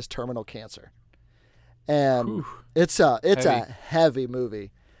discovers he has terminal cancer. And it's a heavy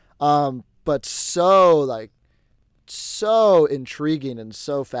movie, but so intriguing and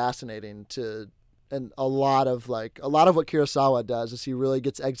so fascinating and a lot of what Kurosawa does is he really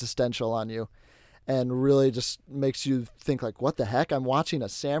gets existential on you and really just makes you think like, what the heck? I'm watching a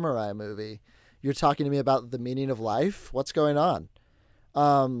samurai movie. You're talking to me about the meaning of life? What's going on?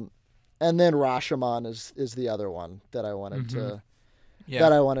 And then Rashomon is the other one that I wanted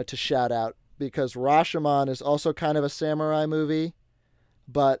to shout out, because Rashomon is also kind of a samurai movie,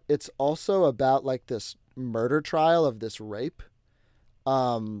 but it's also about like this murder trial of this rape.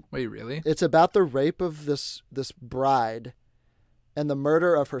 Wait, really? It's about the rape of this bride and the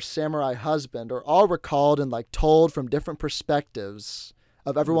murder of her samurai husband, are all recalled and like told from different perspectives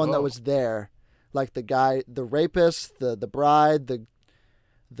of everyone that was there. Like the guy, the rapist, the bride,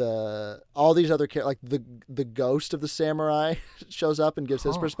 the all these other characters, like the ghost of the samurai shows up and gives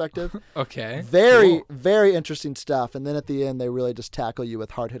his perspective. Okay. Very interesting stuff. And then at the end, they really just tackle you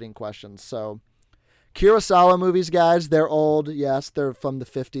with hard-hitting questions. So Kurosawa movies, guys, they're old. Yes, they're from the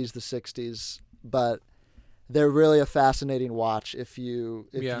 50s, the 60s, but they're really a fascinating watch if you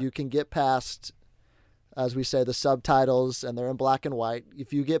can get past, as we say, the subtitles, and they're in black and white.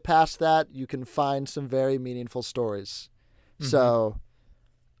 If you get past that, you can find some very meaningful stories. So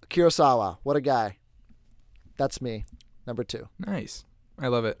Kurosawa, what a guy. That's me, number 2. Nice. I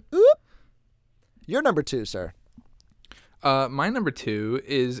love it. Oop. You're number 2, sir. My number 2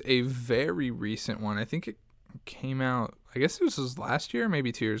 is a very recent one. I think it came out, I guess it was last year,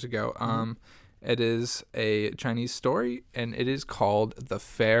 maybe 2 years ago. It is a Chinese story, and it is called The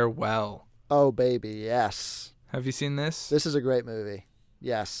Farewell. Oh, baby, yes. Have you seen this? This is a great movie.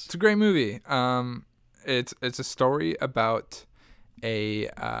 Yes. It's a great movie. It's a story about a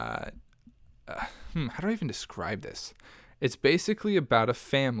how do I even describe this? It's basically about a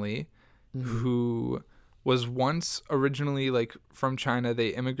family who was once originally like from China. They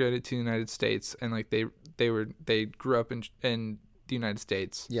immigrated to the United States, and like they grew up in the United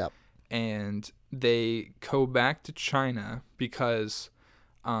States. Yep. And they go back to China because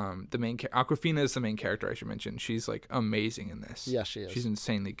the main Awkwafina is the main character, I should mention. She's like amazing in this. Yes, she is. She's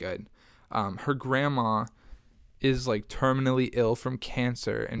insanely good. Her grandma is like terminally ill from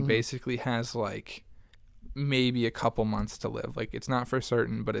cancer and basically has like maybe a couple months to live. Like it's not for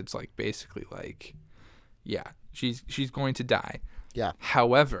certain, but it's like basically like, yeah, she's going to die. Yeah.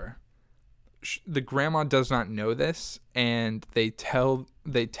 However, the grandma does not know this, and they tell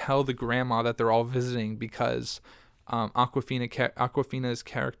the grandma that they're all visiting because Awkwafina's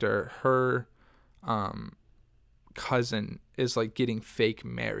character, her cousin is like getting fake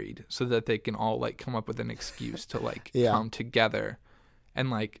married so that they can all like come up with an excuse to like come together and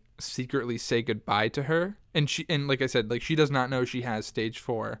like secretly say goodbye to her. And like I said, like she does not know she has stage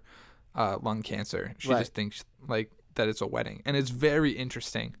 4 lung cancer. She just thinks like that it's a wedding, and it's very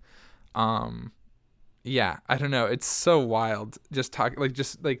interesting. Yeah, I don't know. It's so wild. Just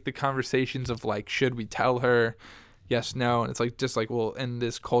the conversations of like, should we tell her? Yes, no. And it's like, just like, well, in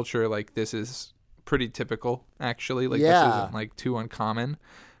this culture, like this is pretty typical actually. Like this isn't like too uncommon,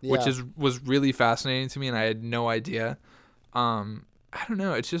 which was really fascinating to me. And I had no idea. I don't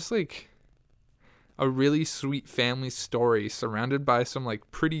know. It's just like a really sweet family story surrounded by some like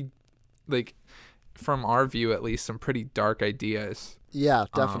pretty, like from our view, at least, some pretty dark ideas. Yeah,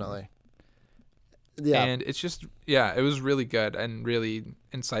 definitely. And it's just, it was really good and really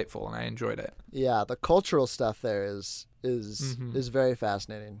insightful, and I enjoyed it. Yeah, the cultural stuff there is very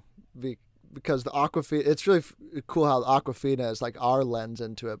fascinating because the Awkwafina, it's really cool how Awkwafina is like our lens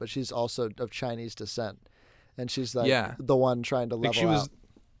into it, but she's also of Chinese descent. and she's like the one trying to level out.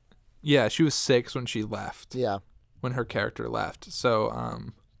 Yeah, she was 6 when she left. Yeah. When her character left. So, I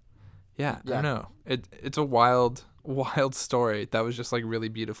don't know. It's a wild story that was just like really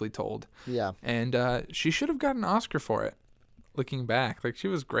beautifully told. Yeah. And she should have gotten an Oscar for it. Looking back, like she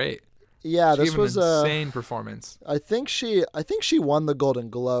was great. Yeah, this was an insane performance. I think she won the Golden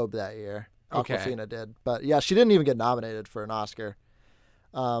Globe that year. Awkwafina did, but yeah, she didn't even get nominated for an Oscar.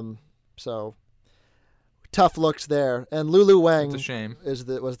 So tough looks there. And Lulu Wang it's a shame. was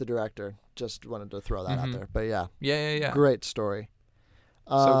the director. Just wanted to throw that out there. But yeah. Great story.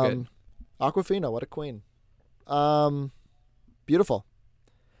 So good. Awkwafina, what a queen. Beautiful.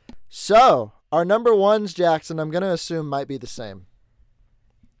 So our number ones, Jackson, I'm gonna assume might be the same.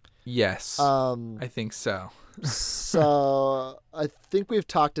 Yes. I think so. So I think we've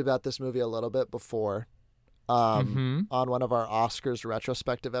talked about this movie a little bit before on one of our Oscars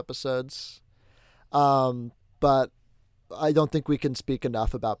retrospective episodes. But I don't think we can speak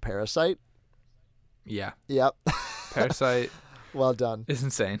enough about Parasite. Yeah. Yep. Parasite. Well done. It's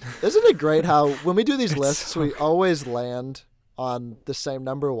insane. Isn't it great how when we do these lists, we always land on the same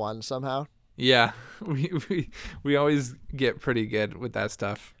number one somehow? Yeah. We always get pretty good with that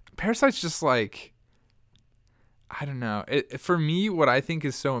stuff. Parasite's just like, I don't know. For me, what I think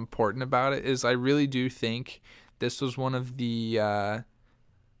is so important about it is I really do think this was one of the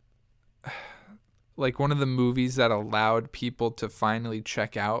one of the movies that allowed people to finally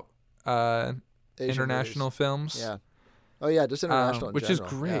check out international films. Yeah. Oh yeah, just international in which general.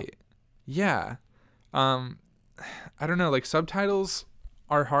 is great. Yeah. I don't know, like subtitles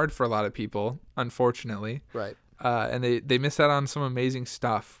are hard for a lot of people, unfortunately. Right. And they miss out on some amazing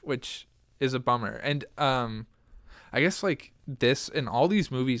stuff, which is a bummer. And I guess like this and all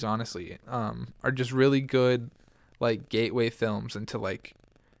these movies, honestly, are just really good like gateway films into like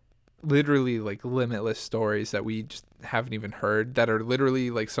literally like limitless stories that we just haven't even heard, that are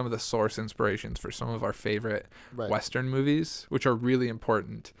literally like some of the source inspirations for some of our favorite Western movies, which are really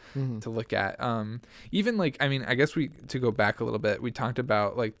important to look at. Even like, I mean, I guess to go back a little bit, we talked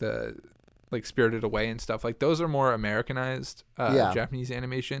about like the like Spirited Away and stuff. Like those are more Americanized Japanese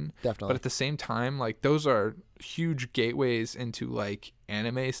animation. Definitely. But at the same time, like those are huge gateways into like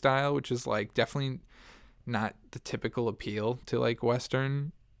anime style, which is like definitely not the typical appeal to like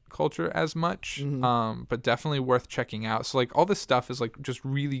Western culture as much, but definitely worth checking out. So like all this stuff is like just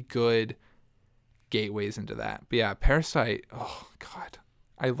really good gateways into that. But yeah, Parasite, oh god,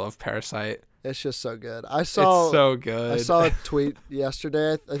 I love Parasite. It's just so good. It's so good. I saw a tweet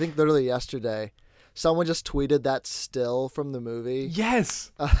yesterday, I think literally yesterday. Someone just tweeted that still from the movie.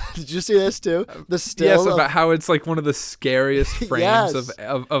 Yes. Did you see this too? The still. Yes, about how it's like one of the scariest frames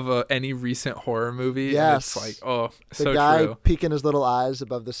of any recent horror movie. Yes. And it's like, the guy peeking his little eyes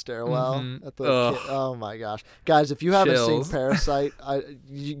above the stairwell. At the oh my gosh, guys! If you haven't seen Parasite,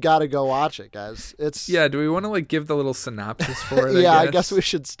 you got to go watch it, guys. It's Do we want to like give the little synopsis for it? I guess we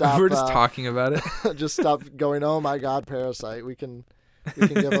should stop. We're just talking about it. Just stop going. Oh my God, Parasite. We can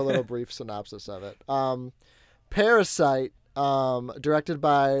give a little brief synopsis of it. Parasite, directed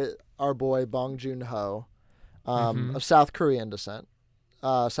by our boy Bong Joon-ho, of South Korean descent,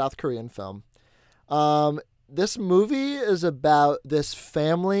 South Korean film. This movie is about this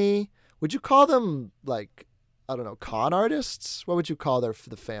family. Would you call them like, I don't know, con artists? What would you call the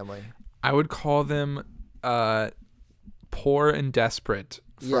family? I would call them poor and desperate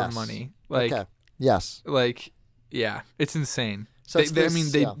for money. Like, okay. Yes. Like, yeah, it's insane. So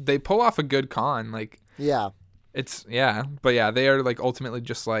they pull off a good con. Like, it's but they are like ultimately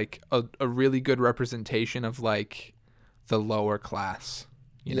just like a really good representation of like the lower class.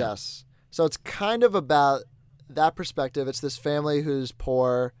 You know? Yes. So it's kind of about that perspective. It's this family who's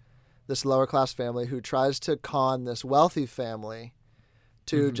poor, this lower class family who tries to con this wealthy family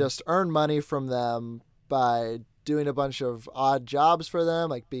to just earn money from them by doing a bunch of odd jobs for them,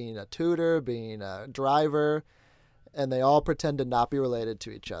 like being a tutor, being a driver. And they all pretend to not be related to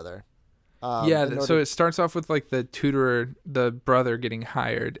each other. So it starts off with like the tutor, the brother getting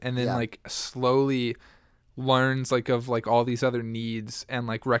hired, and then like slowly learns like of like all these other needs and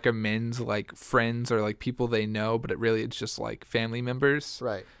like recommends like friends or like people they know, but it's just like family members.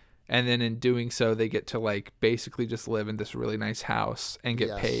 Right. And then in doing so, they get to like basically just live in this really nice house and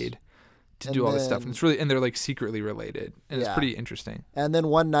get paid to do all this stuff. And it's really, and they're like secretly related, and it's pretty interesting. And then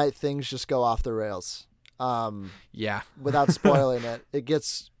one night things just go off the rails. Without spoiling it, it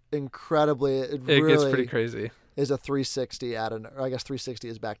gets incredibly. It gets pretty crazy. Is a 360 or I guess 360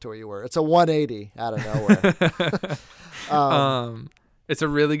 is back to where you were. It's a 180 out of nowhere. It's a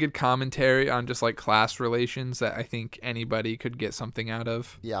really good commentary on just like class relations that I think anybody could get something out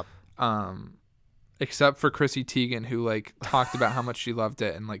of. Yep. except for Chrissy Teigen, who like talked about how much she loved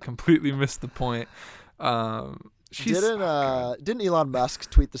it and like completely missed the point. Didn't Elon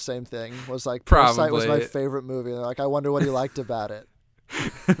Musk tweet the same thing? Was like, Parasite was my favorite movie. Like, I wonder what he liked about it.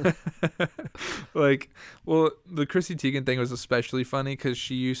 Like, well, the Chrissy Teigen thing was especially funny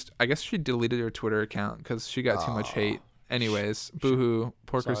because I guess she deleted her Twitter account because she got too much hate. Anyways, boohoo,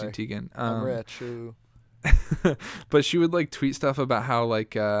 poor Chrissy Teigen. I'm rich. Ooh. But she would like tweet stuff about how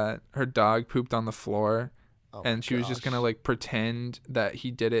like her dog pooped on the floor, and she was just gonna like pretend that he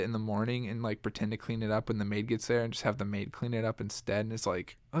did it in the morning and like pretend to clean it up when the maid gets there and just have the maid clean it up instead. And it's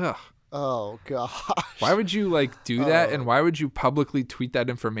like, ugh. Oh gosh. Why would you like do that? And why would you publicly tweet that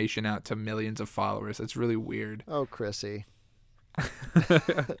information out to millions of followers? That's really weird. Oh, Chrissy.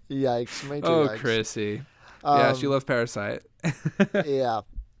 Yikes. Major yikes. Chrissy. Yeah, she loved Parasite. Yeah.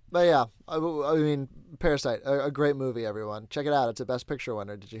 But yeah, I mean, Parasite, a great movie, everyone. Check it out. It's a Best Picture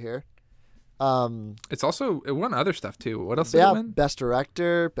winner. Did you hear? It won other stuff too. What else did it win? Best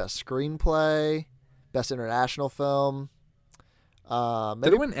Director, Best Screenplay, Best International Film.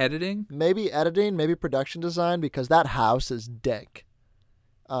 Did it win editing? Maybe editing, maybe production design, because that house is dank.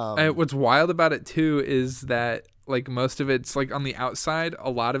 And what's wild about it too is that like most of it's like on the outside, a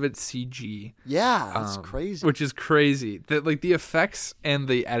lot of it's CG. Yeah, that's crazy. Which is crazy. That like the effects and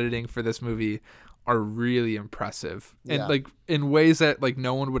the editing for this movie are really impressive, and like in ways that like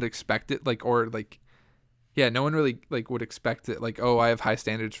no one would expect it. Like or like, yeah, no one really like would expect it. Like, oh, I have high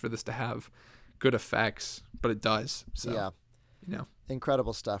standards for this to have good effects, but it does. So yeah, you know,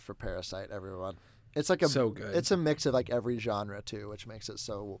 incredible stuff for Parasite, everyone. It's like so good. It's a mix of like every genre too, which makes it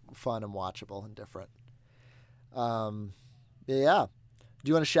so fun and watchable and different. Yeah. Do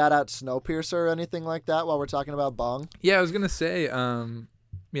you want to shout out Snowpiercer or anything like that while we're talking about Bong? Yeah, I was gonna say,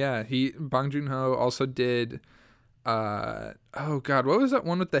 yeah, Bong Joon-ho also did, oh god, what was that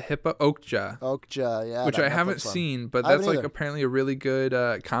one with the hippo? Okja, yeah, which I haven't seen, but that's like apparently a really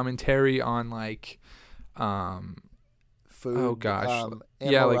good commentary on like, food. Oh gosh,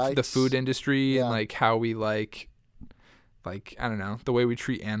 yeah, like rights. The food industry and like how we like I don't know, the way we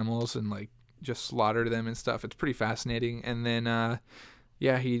treat animals and like just slaughter them and stuff. It's pretty fascinating. And then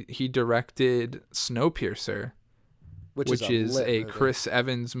yeah, he directed Snowpiercer, which is a Chris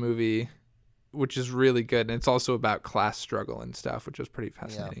Evans movie, which is really good, and it's also about class struggle and stuff, which was pretty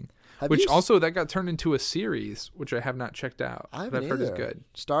fascinating. Yeah. Which also that got turned into a series, which I have not checked out. I've heard is good.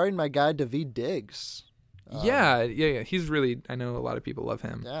 Starring my guy Daveed Diggs. Yeah. He's really. I know a lot of people love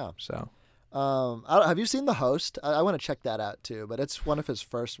him. Yeah. So. Have you seen The Host? I want to check that out too, but it's one of his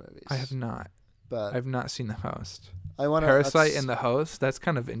first movies. I have not. But I've not seen The Host. Parasite and The Host. That's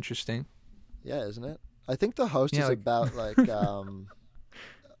kind of interesting. Yeah, isn't it? I think The Host is about like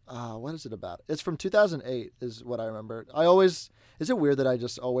what is it about? It's from 2008 is what I remember. Is it weird that I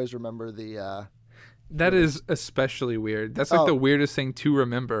just always remember the That is especially weird. That's like the weirdest thing to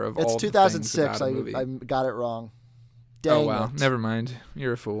remember of all. It's 2006. I got it wrong. Dang it. Never mind.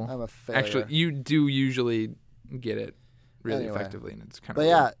 You're a fool. I'm a failure. Actually, you do usually get it really effectively, and it's kind of. But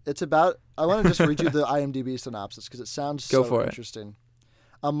yeah, it's about. I want to just read you the IMDb synopsis because it sounds so interesting.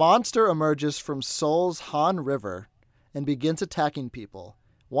 A monster emerges from Seoul's Han River and begins attacking people.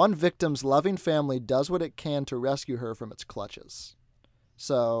 One victim's loving family does what it can to rescue her from its clutches.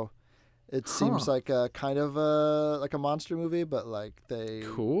 So, it seems like a kind of like a monster movie, but like they.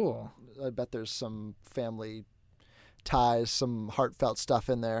 Cool. I bet there's some family ties, some heartfelt stuff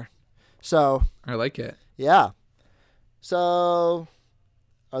in there. So I like it. Yeah. So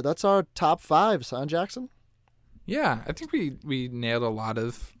that's our top 5s, huh, Jackson? Yeah, I think we nailed a lot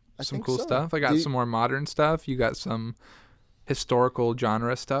of some cool stuff. I got some more modern stuff. You got some historical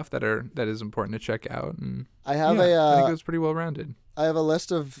genre stuff that is important to check out. And I think it was pretty well rounded. I have a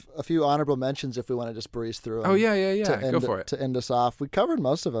list of a few honorable mentions if we want to just breeze through them. Oh yeah. Go for it. To end us off, we covered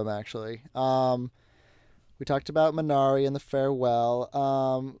most of them actually. We talked about Minari and The Farewell.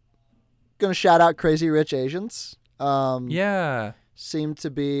 Gonna shout out Crazy Rich Asians. Yeah. Seem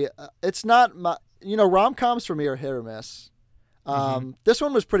to be. It's not my. Rom-coms for me are hit or miss. This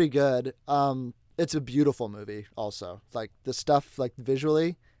one was pretty good. It's a beautiful movie. Also, like the stuff, like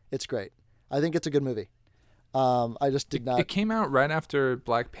visually, it's great. I think it's a good movie. I just did not. It came out right after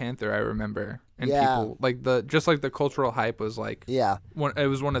Black Panther, I remember, and people like the cultural hype was like. Yeah. It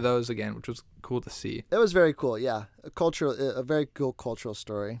was one of those again, which was cool to see. It was very cool. Yeah, a very cool cultural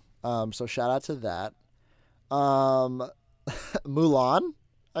story. So shout out to that. Mulan,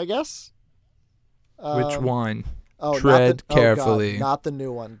 I guess. Which one? Oh, tread carefully. God, not the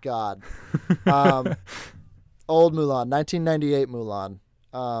new one. God. Old Mulan, 1998 Mulan.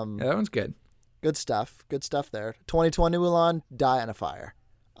 Yeah, that one's good. Good stuff. Good stuff there. 2020 Mulan, Die in a Fire.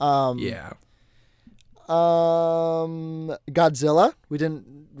 Yeah. Godzilla. We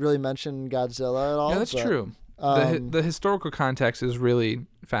didn't really mention Godzilla at all. Yeah, that's true. The historical context is really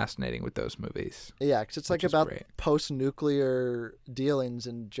fascinating with those movies. Yeah, because it's like about post-nuclear dealings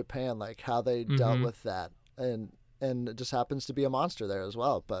in Japan, like how they dealt with that, and it just happens to be a monster there as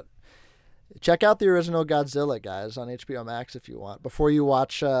well. But check out the original Godzilla, guys, on HBO Max if you want. Before you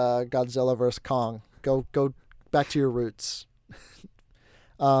watch Godzilla vs. Kong, go back to your roots.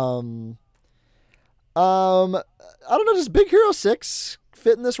 I don't know. Does Big Hero 6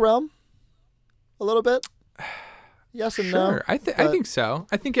 fit in this realm a little bit? Yes and no. Sure, I think so.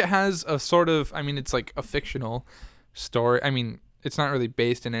 I think it has a sort of. I mean, it's like a fictional story. I mean, it's not really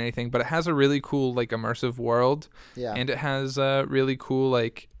based in anything, but it has a really cool like immersive world. Yeah. And it has really cool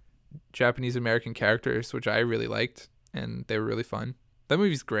like Japanese American characters, which I really liked, and they were really fun. That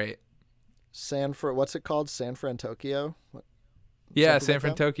movie's great. What's it called? San Fran Tokyo? Yeah, San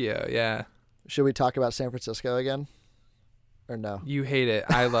Fran Tokyo. Yeah. Should we talk about San Francisco again? Or no? You hate it.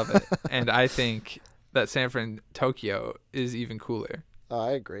 I love it. And I think that San Fran Tokyo is even cooler. Oh,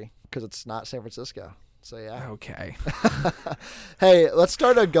 I agree. Because it's not San Francisco. So, yeah. Okay. Hey, let's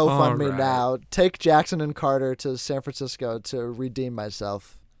start a GoFundMe now. Take Jackson and Carter to San Francisco to redeem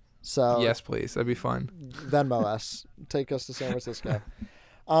myself. So yes, please. That'd be fun. Venmo us. Take us to San Francisco.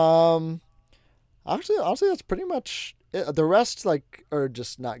 Honestly, that's pretty much it. The rest, like, are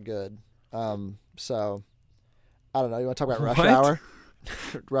just not good. So, I don't know. You want to talk about Rush Hour?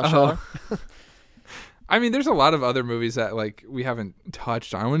 Rush Hour? I mean, there's a lot of other movies that, like, we haven't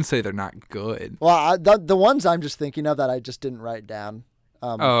touched on. I wouldn't say they're not good. Well, the ones I'm just thinking of that I just didn't write down.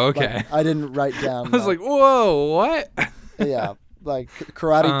 Okay. Like, I didn't write down. I was like, whoa, what? Yeah. Like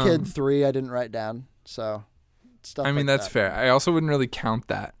Karate Kid 3, I didn't write down. So, stuff I mean, like that's that. fair. I also wouldn't really count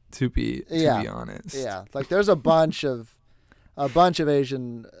that, to be honest. Yeah. Like, there's a bunch of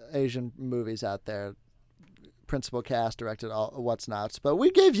Asian movies out there. Principal cast, directed, all what's nots, but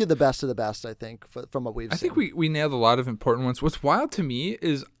we gave you the best of the best, I think, from what we've seen. I think we nailed a lot of important ones. What's wild to me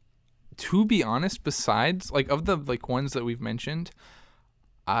is, to be honest, besides like of the like ones that we've mentioned,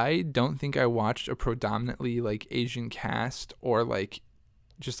 I don't think I watched a predominantly like Asian cast or like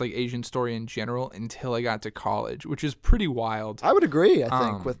just like Asian story in general until I got to college, which is pretty wild. I would agree, I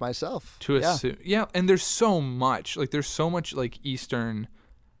think, with myself. To assume, yeah, and there's so much like Eastern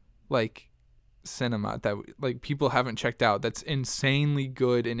like cinema that like people haven't checked out that's insanely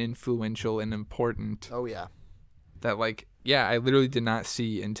good and influential and important. Oh yeah. That like I literally did not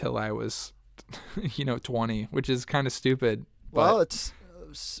see until I was 20, which is kind of stupid. Well, it's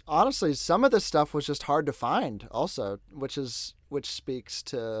honestly some of this stuff was just hard to find also, which speaks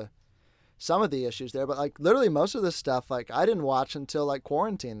to some of the issues there, but like literally most of this stuff like I didn't watch until like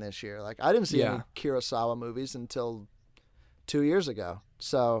quarantine this year. Like I didn't see any Kurosawa movies until 2 years ago.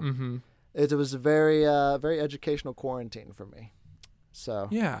 So it was a very educational quarantine for me. So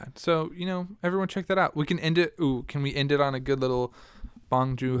yeah, so everyone check that out. We can end it. Ooh, can we end it on a good little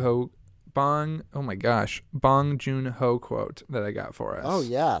Bong Joon-ho quote that I got for us? Oh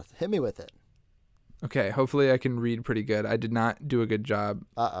yeah, hit me with it. Okay, hopefully I can read pretty good. I did not do a good job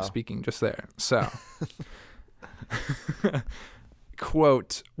speaking just there. So,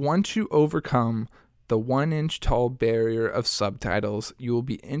 quote: "Once you overcome the 1-inch tall barrier of subtitles, you will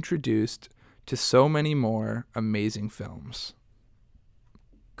be introduced to so many more amazing films."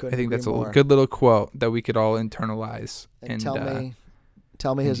 I think that's a good little quote that we could all internalize. And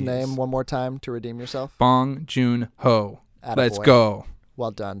tell me his name one more time to redeem yourself. Bong Joon-ho. Let's go. Well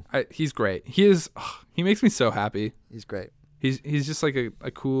done. He's great. He is. He makes me so happy. He's great. He's just like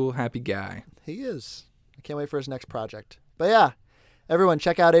a cool, happy guy. He is. I can't wait for his next project. But yeah, everyone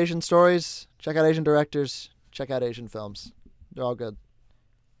check out Asian stories. Check out Asian directors. Check out Asian films. They're all good.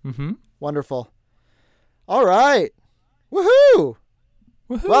 Mm-hmm. Wonderful. All right. Woohoo!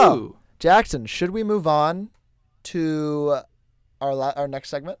 Woohoo! Well, Jackson, should we move on to our next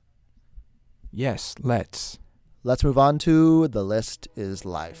segment? Yes, let's. Let's move on to The List is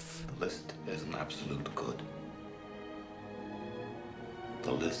Life. The list is an absolute good.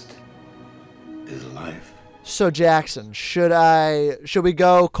 The list is life. So Jackson, should we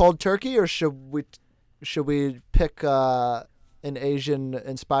go cold turkey or should we pick an Asian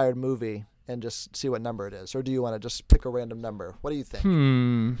inspired movie and just see what number it is, or do you want to just pick a random number? What do you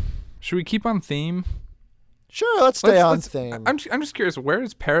think? Should we keep on theme? Sure, let's stay on theme. I'm just curious, where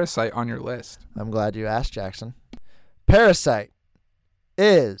is Parasite on your list? I'm glad you asked, Jackson. Parasite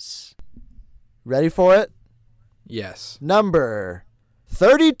is, ready for it? Yes. Number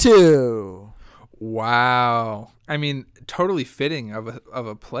 32. Wow. I mean, totally fitting of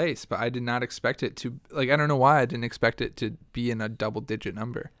a place, but I did not expect it to, like, I don't know why I didn't expect it to be in a double-digit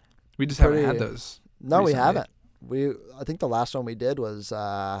number. We just haven't had those No, we haven't. I think the last one we did was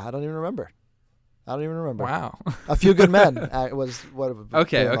I don't even remember. Wow. A Few Good Men was what.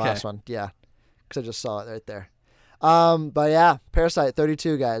 Okay. The last one, yeah, because I just saw it right there. But yeah, Parasite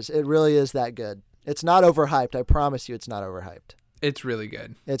 32, guys. It really is that good. It's not overhyped. I promise you, it's not overhyped. It's really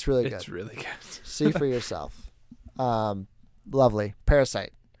good. It's really good. It's really good. See for yourself. Lovely.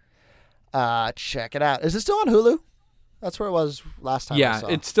 Parasite. Check it out. Is it still on Hulu? That's where it was last time. Yeah,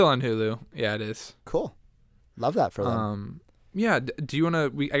 it's still on Hulu. Yeah, it is. Cool. Love that for them. Yeah. Do you want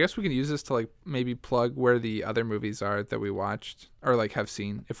to? I guess we can use this to like maybe plug where the other movies are that we watched or like have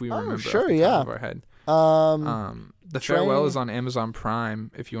seen if we remember. Sure. Off the top of our head. The Farewell is on Amazon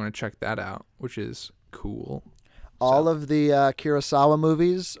Prime if you want to check that out, which is cool. All of the Kurosawa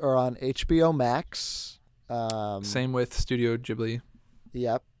movies are on HBO Max. Same with Studio Ghibli.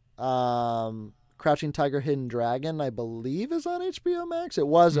 Yep. Crouching Tiger, Hidden Dragon, I believe, is on HBO Max. It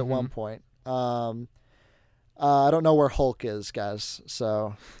was at one point. I don't know where Hulk is, guys.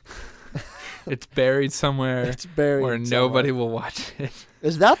 So it's buried somewhere. It's buried where nobody will watch it.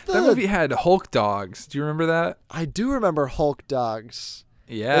 Is that that movie had Hulk dogs? Do you remember that? I do remember Hulk dogs.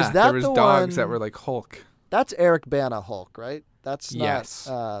 Yeah, is that there was dogs that were like Hulk. That's Eric Bana Hulk, right? That's not. Yes.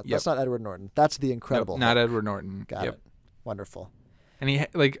 That's not Edward Norton. That's the Incredible. Not Hulk. Edward Norton. Got it. Wonderful. And he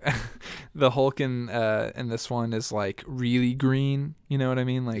like the Hulk in this one is like really green. You know what I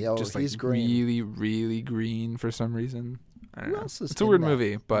mean? Like just like green. Really, really green for some reason. I don't know. It's a weird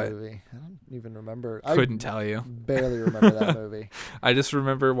movie, but I don't even remember. Couldn't tell you. Barely remember that movie. I just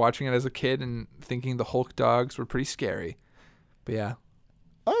remember watching it as a kid and thinking the Hulk dogs were pretty scary. But yeah.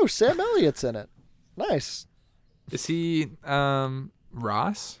 Oh, Sam Elliott's in it. Nice. Is he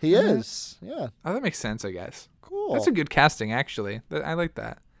Ross? He is. Yeah. Oh, that makes sense, I guess. Cool. That's a good casting, actually. I like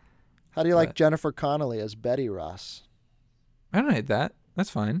that. How do you like Jennifer Connelly as Betty Ross? I don't hate that. That's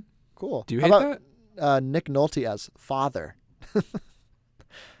fine. Cool. Do you hate that? Nick Nolte as father.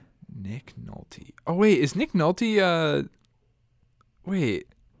 Nick Nolte. Oh wait, is Nick Nolte? Wait,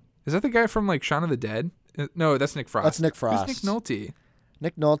 is that the guy from like Shaun of the Dead? No, that's Nick Frost. That's Nick Frost. Who's Nick Nolte?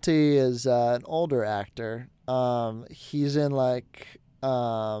 Nick Nolte is an older actor. He's in like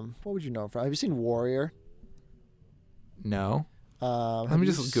what would you know him from? Have you seen Warrior? No. Let me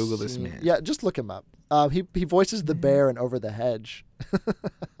just Google this man. Yeah, just look him up. He voices the bear in Over the Hedge.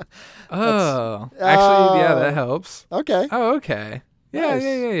 Oh, actually, yeah, that helps. Okay. Oh, okay. Yeah, Nice.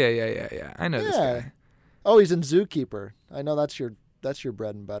 yeah. I know this guy. Oh, he's in Zookeeper. I know that's your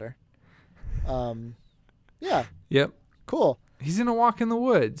bread and butter. Yeah. Yep. Cool. He's in A Walk in the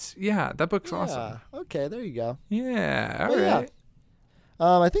Woods. Yeah, that book's awesome. Okay, there you go. Yeah. All right. Yeah.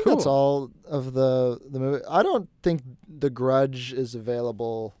 I think Cool. that's all of the movie. I don't think The Grudge is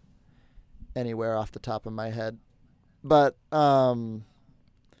available anywhere off the top of my head, but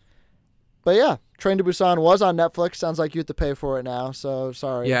yeah, Train to Busan was on Netflix. Sounds like you have to pay for it now, so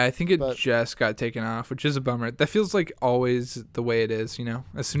sorry. Yeah, I think it just got taken off, which is a bummer. That feels like always the way it is, you know?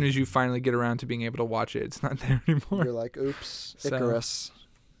 As soon as you finally get around to being able to watch it, it's not there anymore. You're like, oops, Icarus.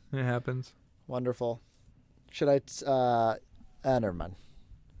 It happens. Wonderful. Should I never mind.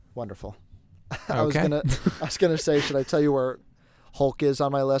 Wonderful. Okay. I was gonna say, should I tell you where Hulk is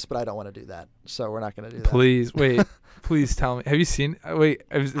on my list, but I don't want to do that, so we're not going to do that. Please, wait. Please tell me. Have you seen... Wait,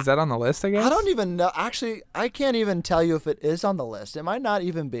 is that on the list, I guess? I don't even know. Actually, I can't even tell you if it is on the list. It might not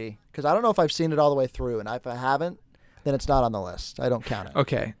even be, because I don't know if I've seen it all the way through, and if I haven't, then it's not on the list. I don't count it.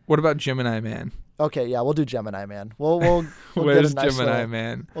 Okay. What about Gemini Man? Okay, yeah, we'll do Gemini Man. We'll Where's get a nice Gemini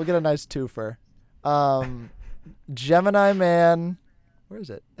Man? We'll get a nice twofer. Gemini Man... Where is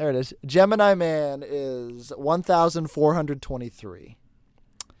it? There it is. Gemini Man is 1,423.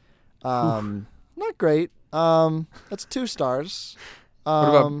 Not great. That's 2 stars. What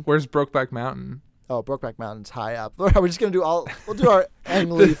about where's Brokeback Mountain? Oh, Brokeback Mountain's high up. Are we just gonna do we'll do our Ang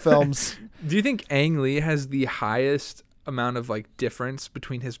Lee films. Do you think Ang Lee has the highest amount of like difference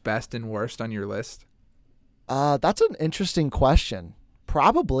between his best and worst on your list? That's an interesting question.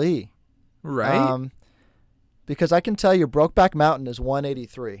 Probably. Right. Because I can tell you Brokeback Mountain is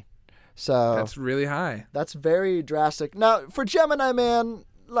 183. So that's really high. That's very drastic. Now, for Gemini Man,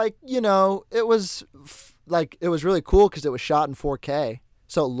 like, you know, it was really cool because it was shot in 4K.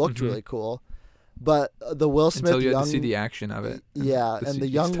 So it looked really cool. But the Will Smith until you had to see the action of it. Yeah, and the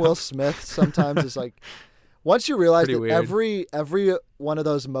young Will Smith sometimes is like once you realize that weird. every one of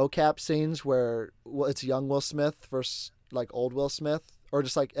those mocap scenes where it's young Will Smith versus like old Will Smith or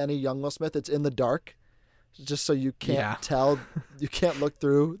just like any young Will Smith, it's in the dark. Just so you can't tell, you can't look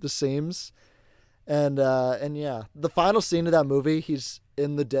through the seams, and yeah, the final scene of that movie, he's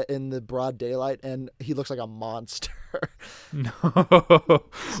in the broad daylight, and he looks like a monster. No.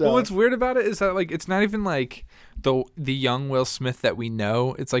 Well, what's weird about it is that like it's not even like the young Will Smith that we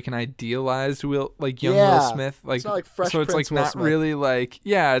know. It's like an idealized Will Smith. Like, it's not like Fresh so it's Prince like Will not Smith. really like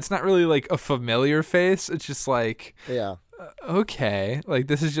it's not really like a familiar face. It's just like okay, like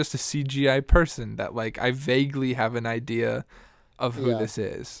this is just a CGI person that like I vaguely have an idea of who this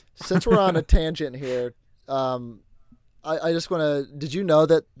is. Since we're on a tangent here, I just want to. Did you know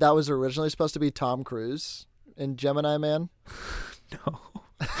that was originally supposed to be Tom Cruise in Gemini Man? No.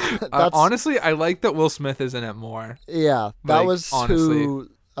 Honestly, I like that Will Smith is in it more. Yeah, that like, was honestly. who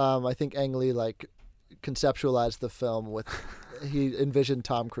I think Ang Lee like conceptualized the film with. He envisioned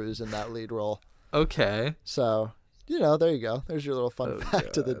Tom Cruise in that lead role. Okay. So, there you go. There's your little fun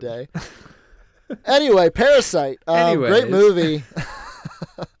fact of the day. Anyway, Parasite. Great movie.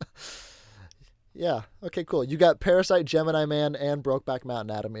 Yeah. Okay, cool. You got Parasite, Gemini Man, and Brokeback Mountain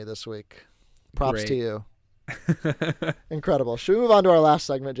Anatomy this week. Props to you. Incredible. Should we move on to our last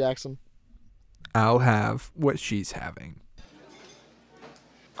segment, Jackson? I'll have what she's having.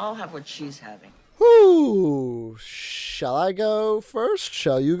 I'll have what she's having. Whoo! Shall I go first?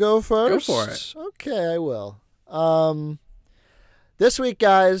 Shall you go first? Go for it. Okay, I will. This week,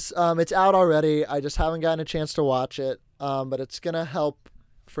 guys, it's out already. I just haven't gotten a chance to watch it, but it's going to help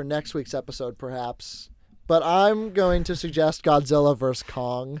for next week's episode, perhaps. But I'm going to suggest Godzilla vs.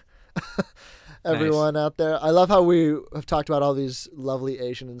 Kong. Everyone out there. I love how we have talked about all these lovely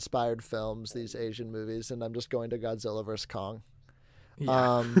Asian-inspired films, these Asian movies, and I'm just going to Godzilla vs. Kong.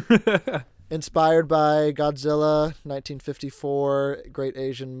 Yeah. Inspired by Godzilla, 1954, great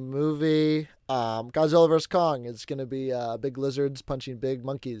Asian movie. Godzilla vs. Kong is going to be big lizards punching big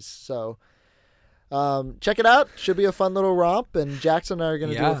monkeys. So check it out. Should be a fun little romp, and Jackson and I are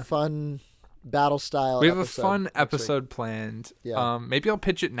going to do a fun battle style We have a fun episode planned. Yeah. Maybe I'll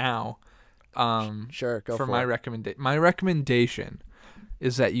pitch it now. Sure, go for my recommendation. My recommendation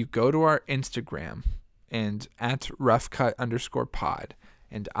is that you go to our Instagram and at roughcut_pod,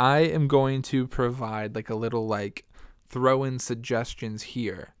 and I am going to provide like a little like throw in suggestions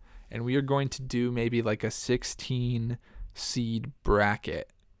here, and we are going to do maybe like a 16 seed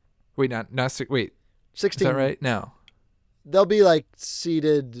bracket. Wait, wait. 16. Is that right? No. They'll be like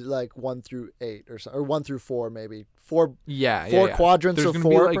seeded like 1 through 8 or so, or 1 through 4 maybe. Four quadrants There's of gonna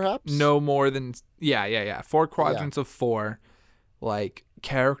 4, be, like, perhaps? No more than 4 quadrants of 4, like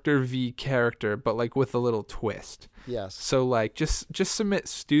character v character, but like with a little twist. Yes. So like just submit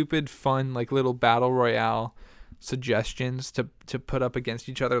stupid, fun, like little battle royale suggestions to put up against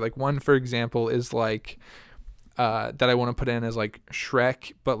each other. Like one, for example, is like that I want to put in as like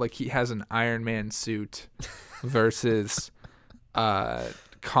Shrek, but like he has an Iron Man suit versus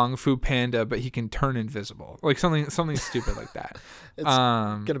Kung Fu Panda, but he can turn invisible. Like something stupid like that. It's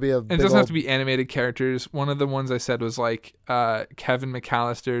gonna be it doesn't have to be animated characters. One of the ones I said was like Kevin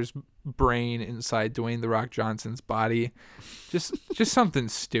McAllister's brain inside Dwayne The Rock Johnson's body. Just something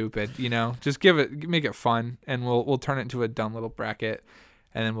stupid, Just make it fun, and we'll turn it into a dumb little bracket,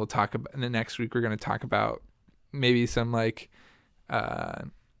 and then we'll talk about. And then next week we're gonna talk about maybe some like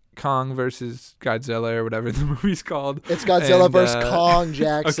Kong versus Godzilla or whatever the movie's called. It's Godzilla versus Kong,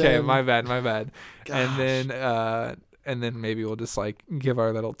 Jackson. Okay, my bad. Gosh. And then maybe we'll just like give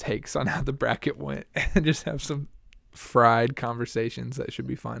our little takes on how the bracket went and just have some fried conversations that should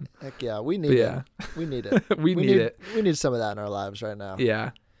be fun. Heck yeah, we need it. We need it. we need it. We need some of that in our lives right now.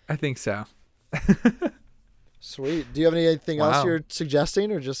 Yeah, I think so. Sweet. Do you have anything else you're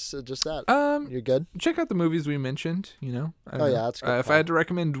suggesting, or just that? You're good. Check out the movies we mentioned. Yeah, that's good. If I had to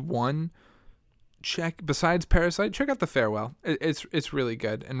recommend one, besides Parasite, check out The Farewell. It's really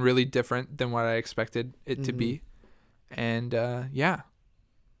good and really different than what I expected it to be. And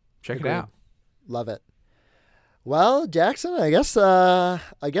check it out. Love it. Well, Jackson, I guess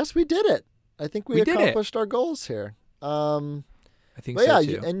we did it. I think we accomplished our goals here. I think so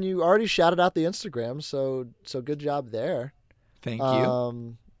too. And you already shouted out the Instagram, so good job there. Thank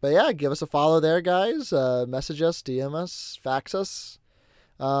you. But yeah, give us a follow there, guys. Message us, DM us, fax us.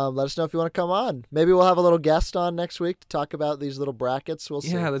 Let us know if you want to come on. Maybe we'll have a little guest on next week to talk about these little brackets. We'll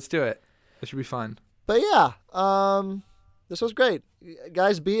see. Yeah, let's do it. That should be fun. But yeah, this was great,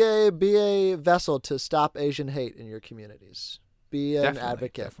 guys. Be a vessel to stop Asian hate in your communities. Be an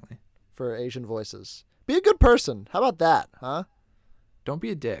advocate for Asian voices. Be a good person. How about that, huh? Don't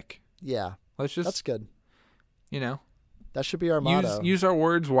be a dick. Yeah. That's good. That should be our motto. Use our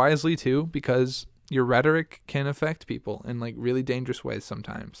words wisely too, because your rhetoric can affect people in like really dangerous ways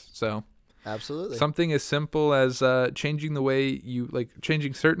sometimes. So absolutely. Something as simple as changing the way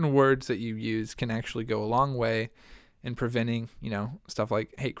changing certain words that you use can actually go a long way in preventing, stuff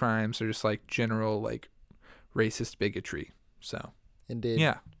like hate crimes or just like general like racist bigotry. So, indeed.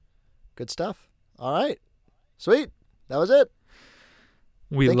 Yeah. Good stuff. All right. Sweet. That was it.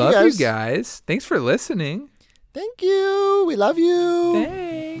 We love you guys. Thanks for listening. Thank you. We love you.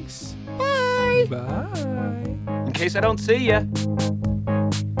 Thanks. Bye. Bye. In case I don't see ya,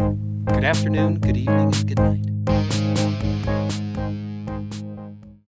 good afternoon, good evening, and good night.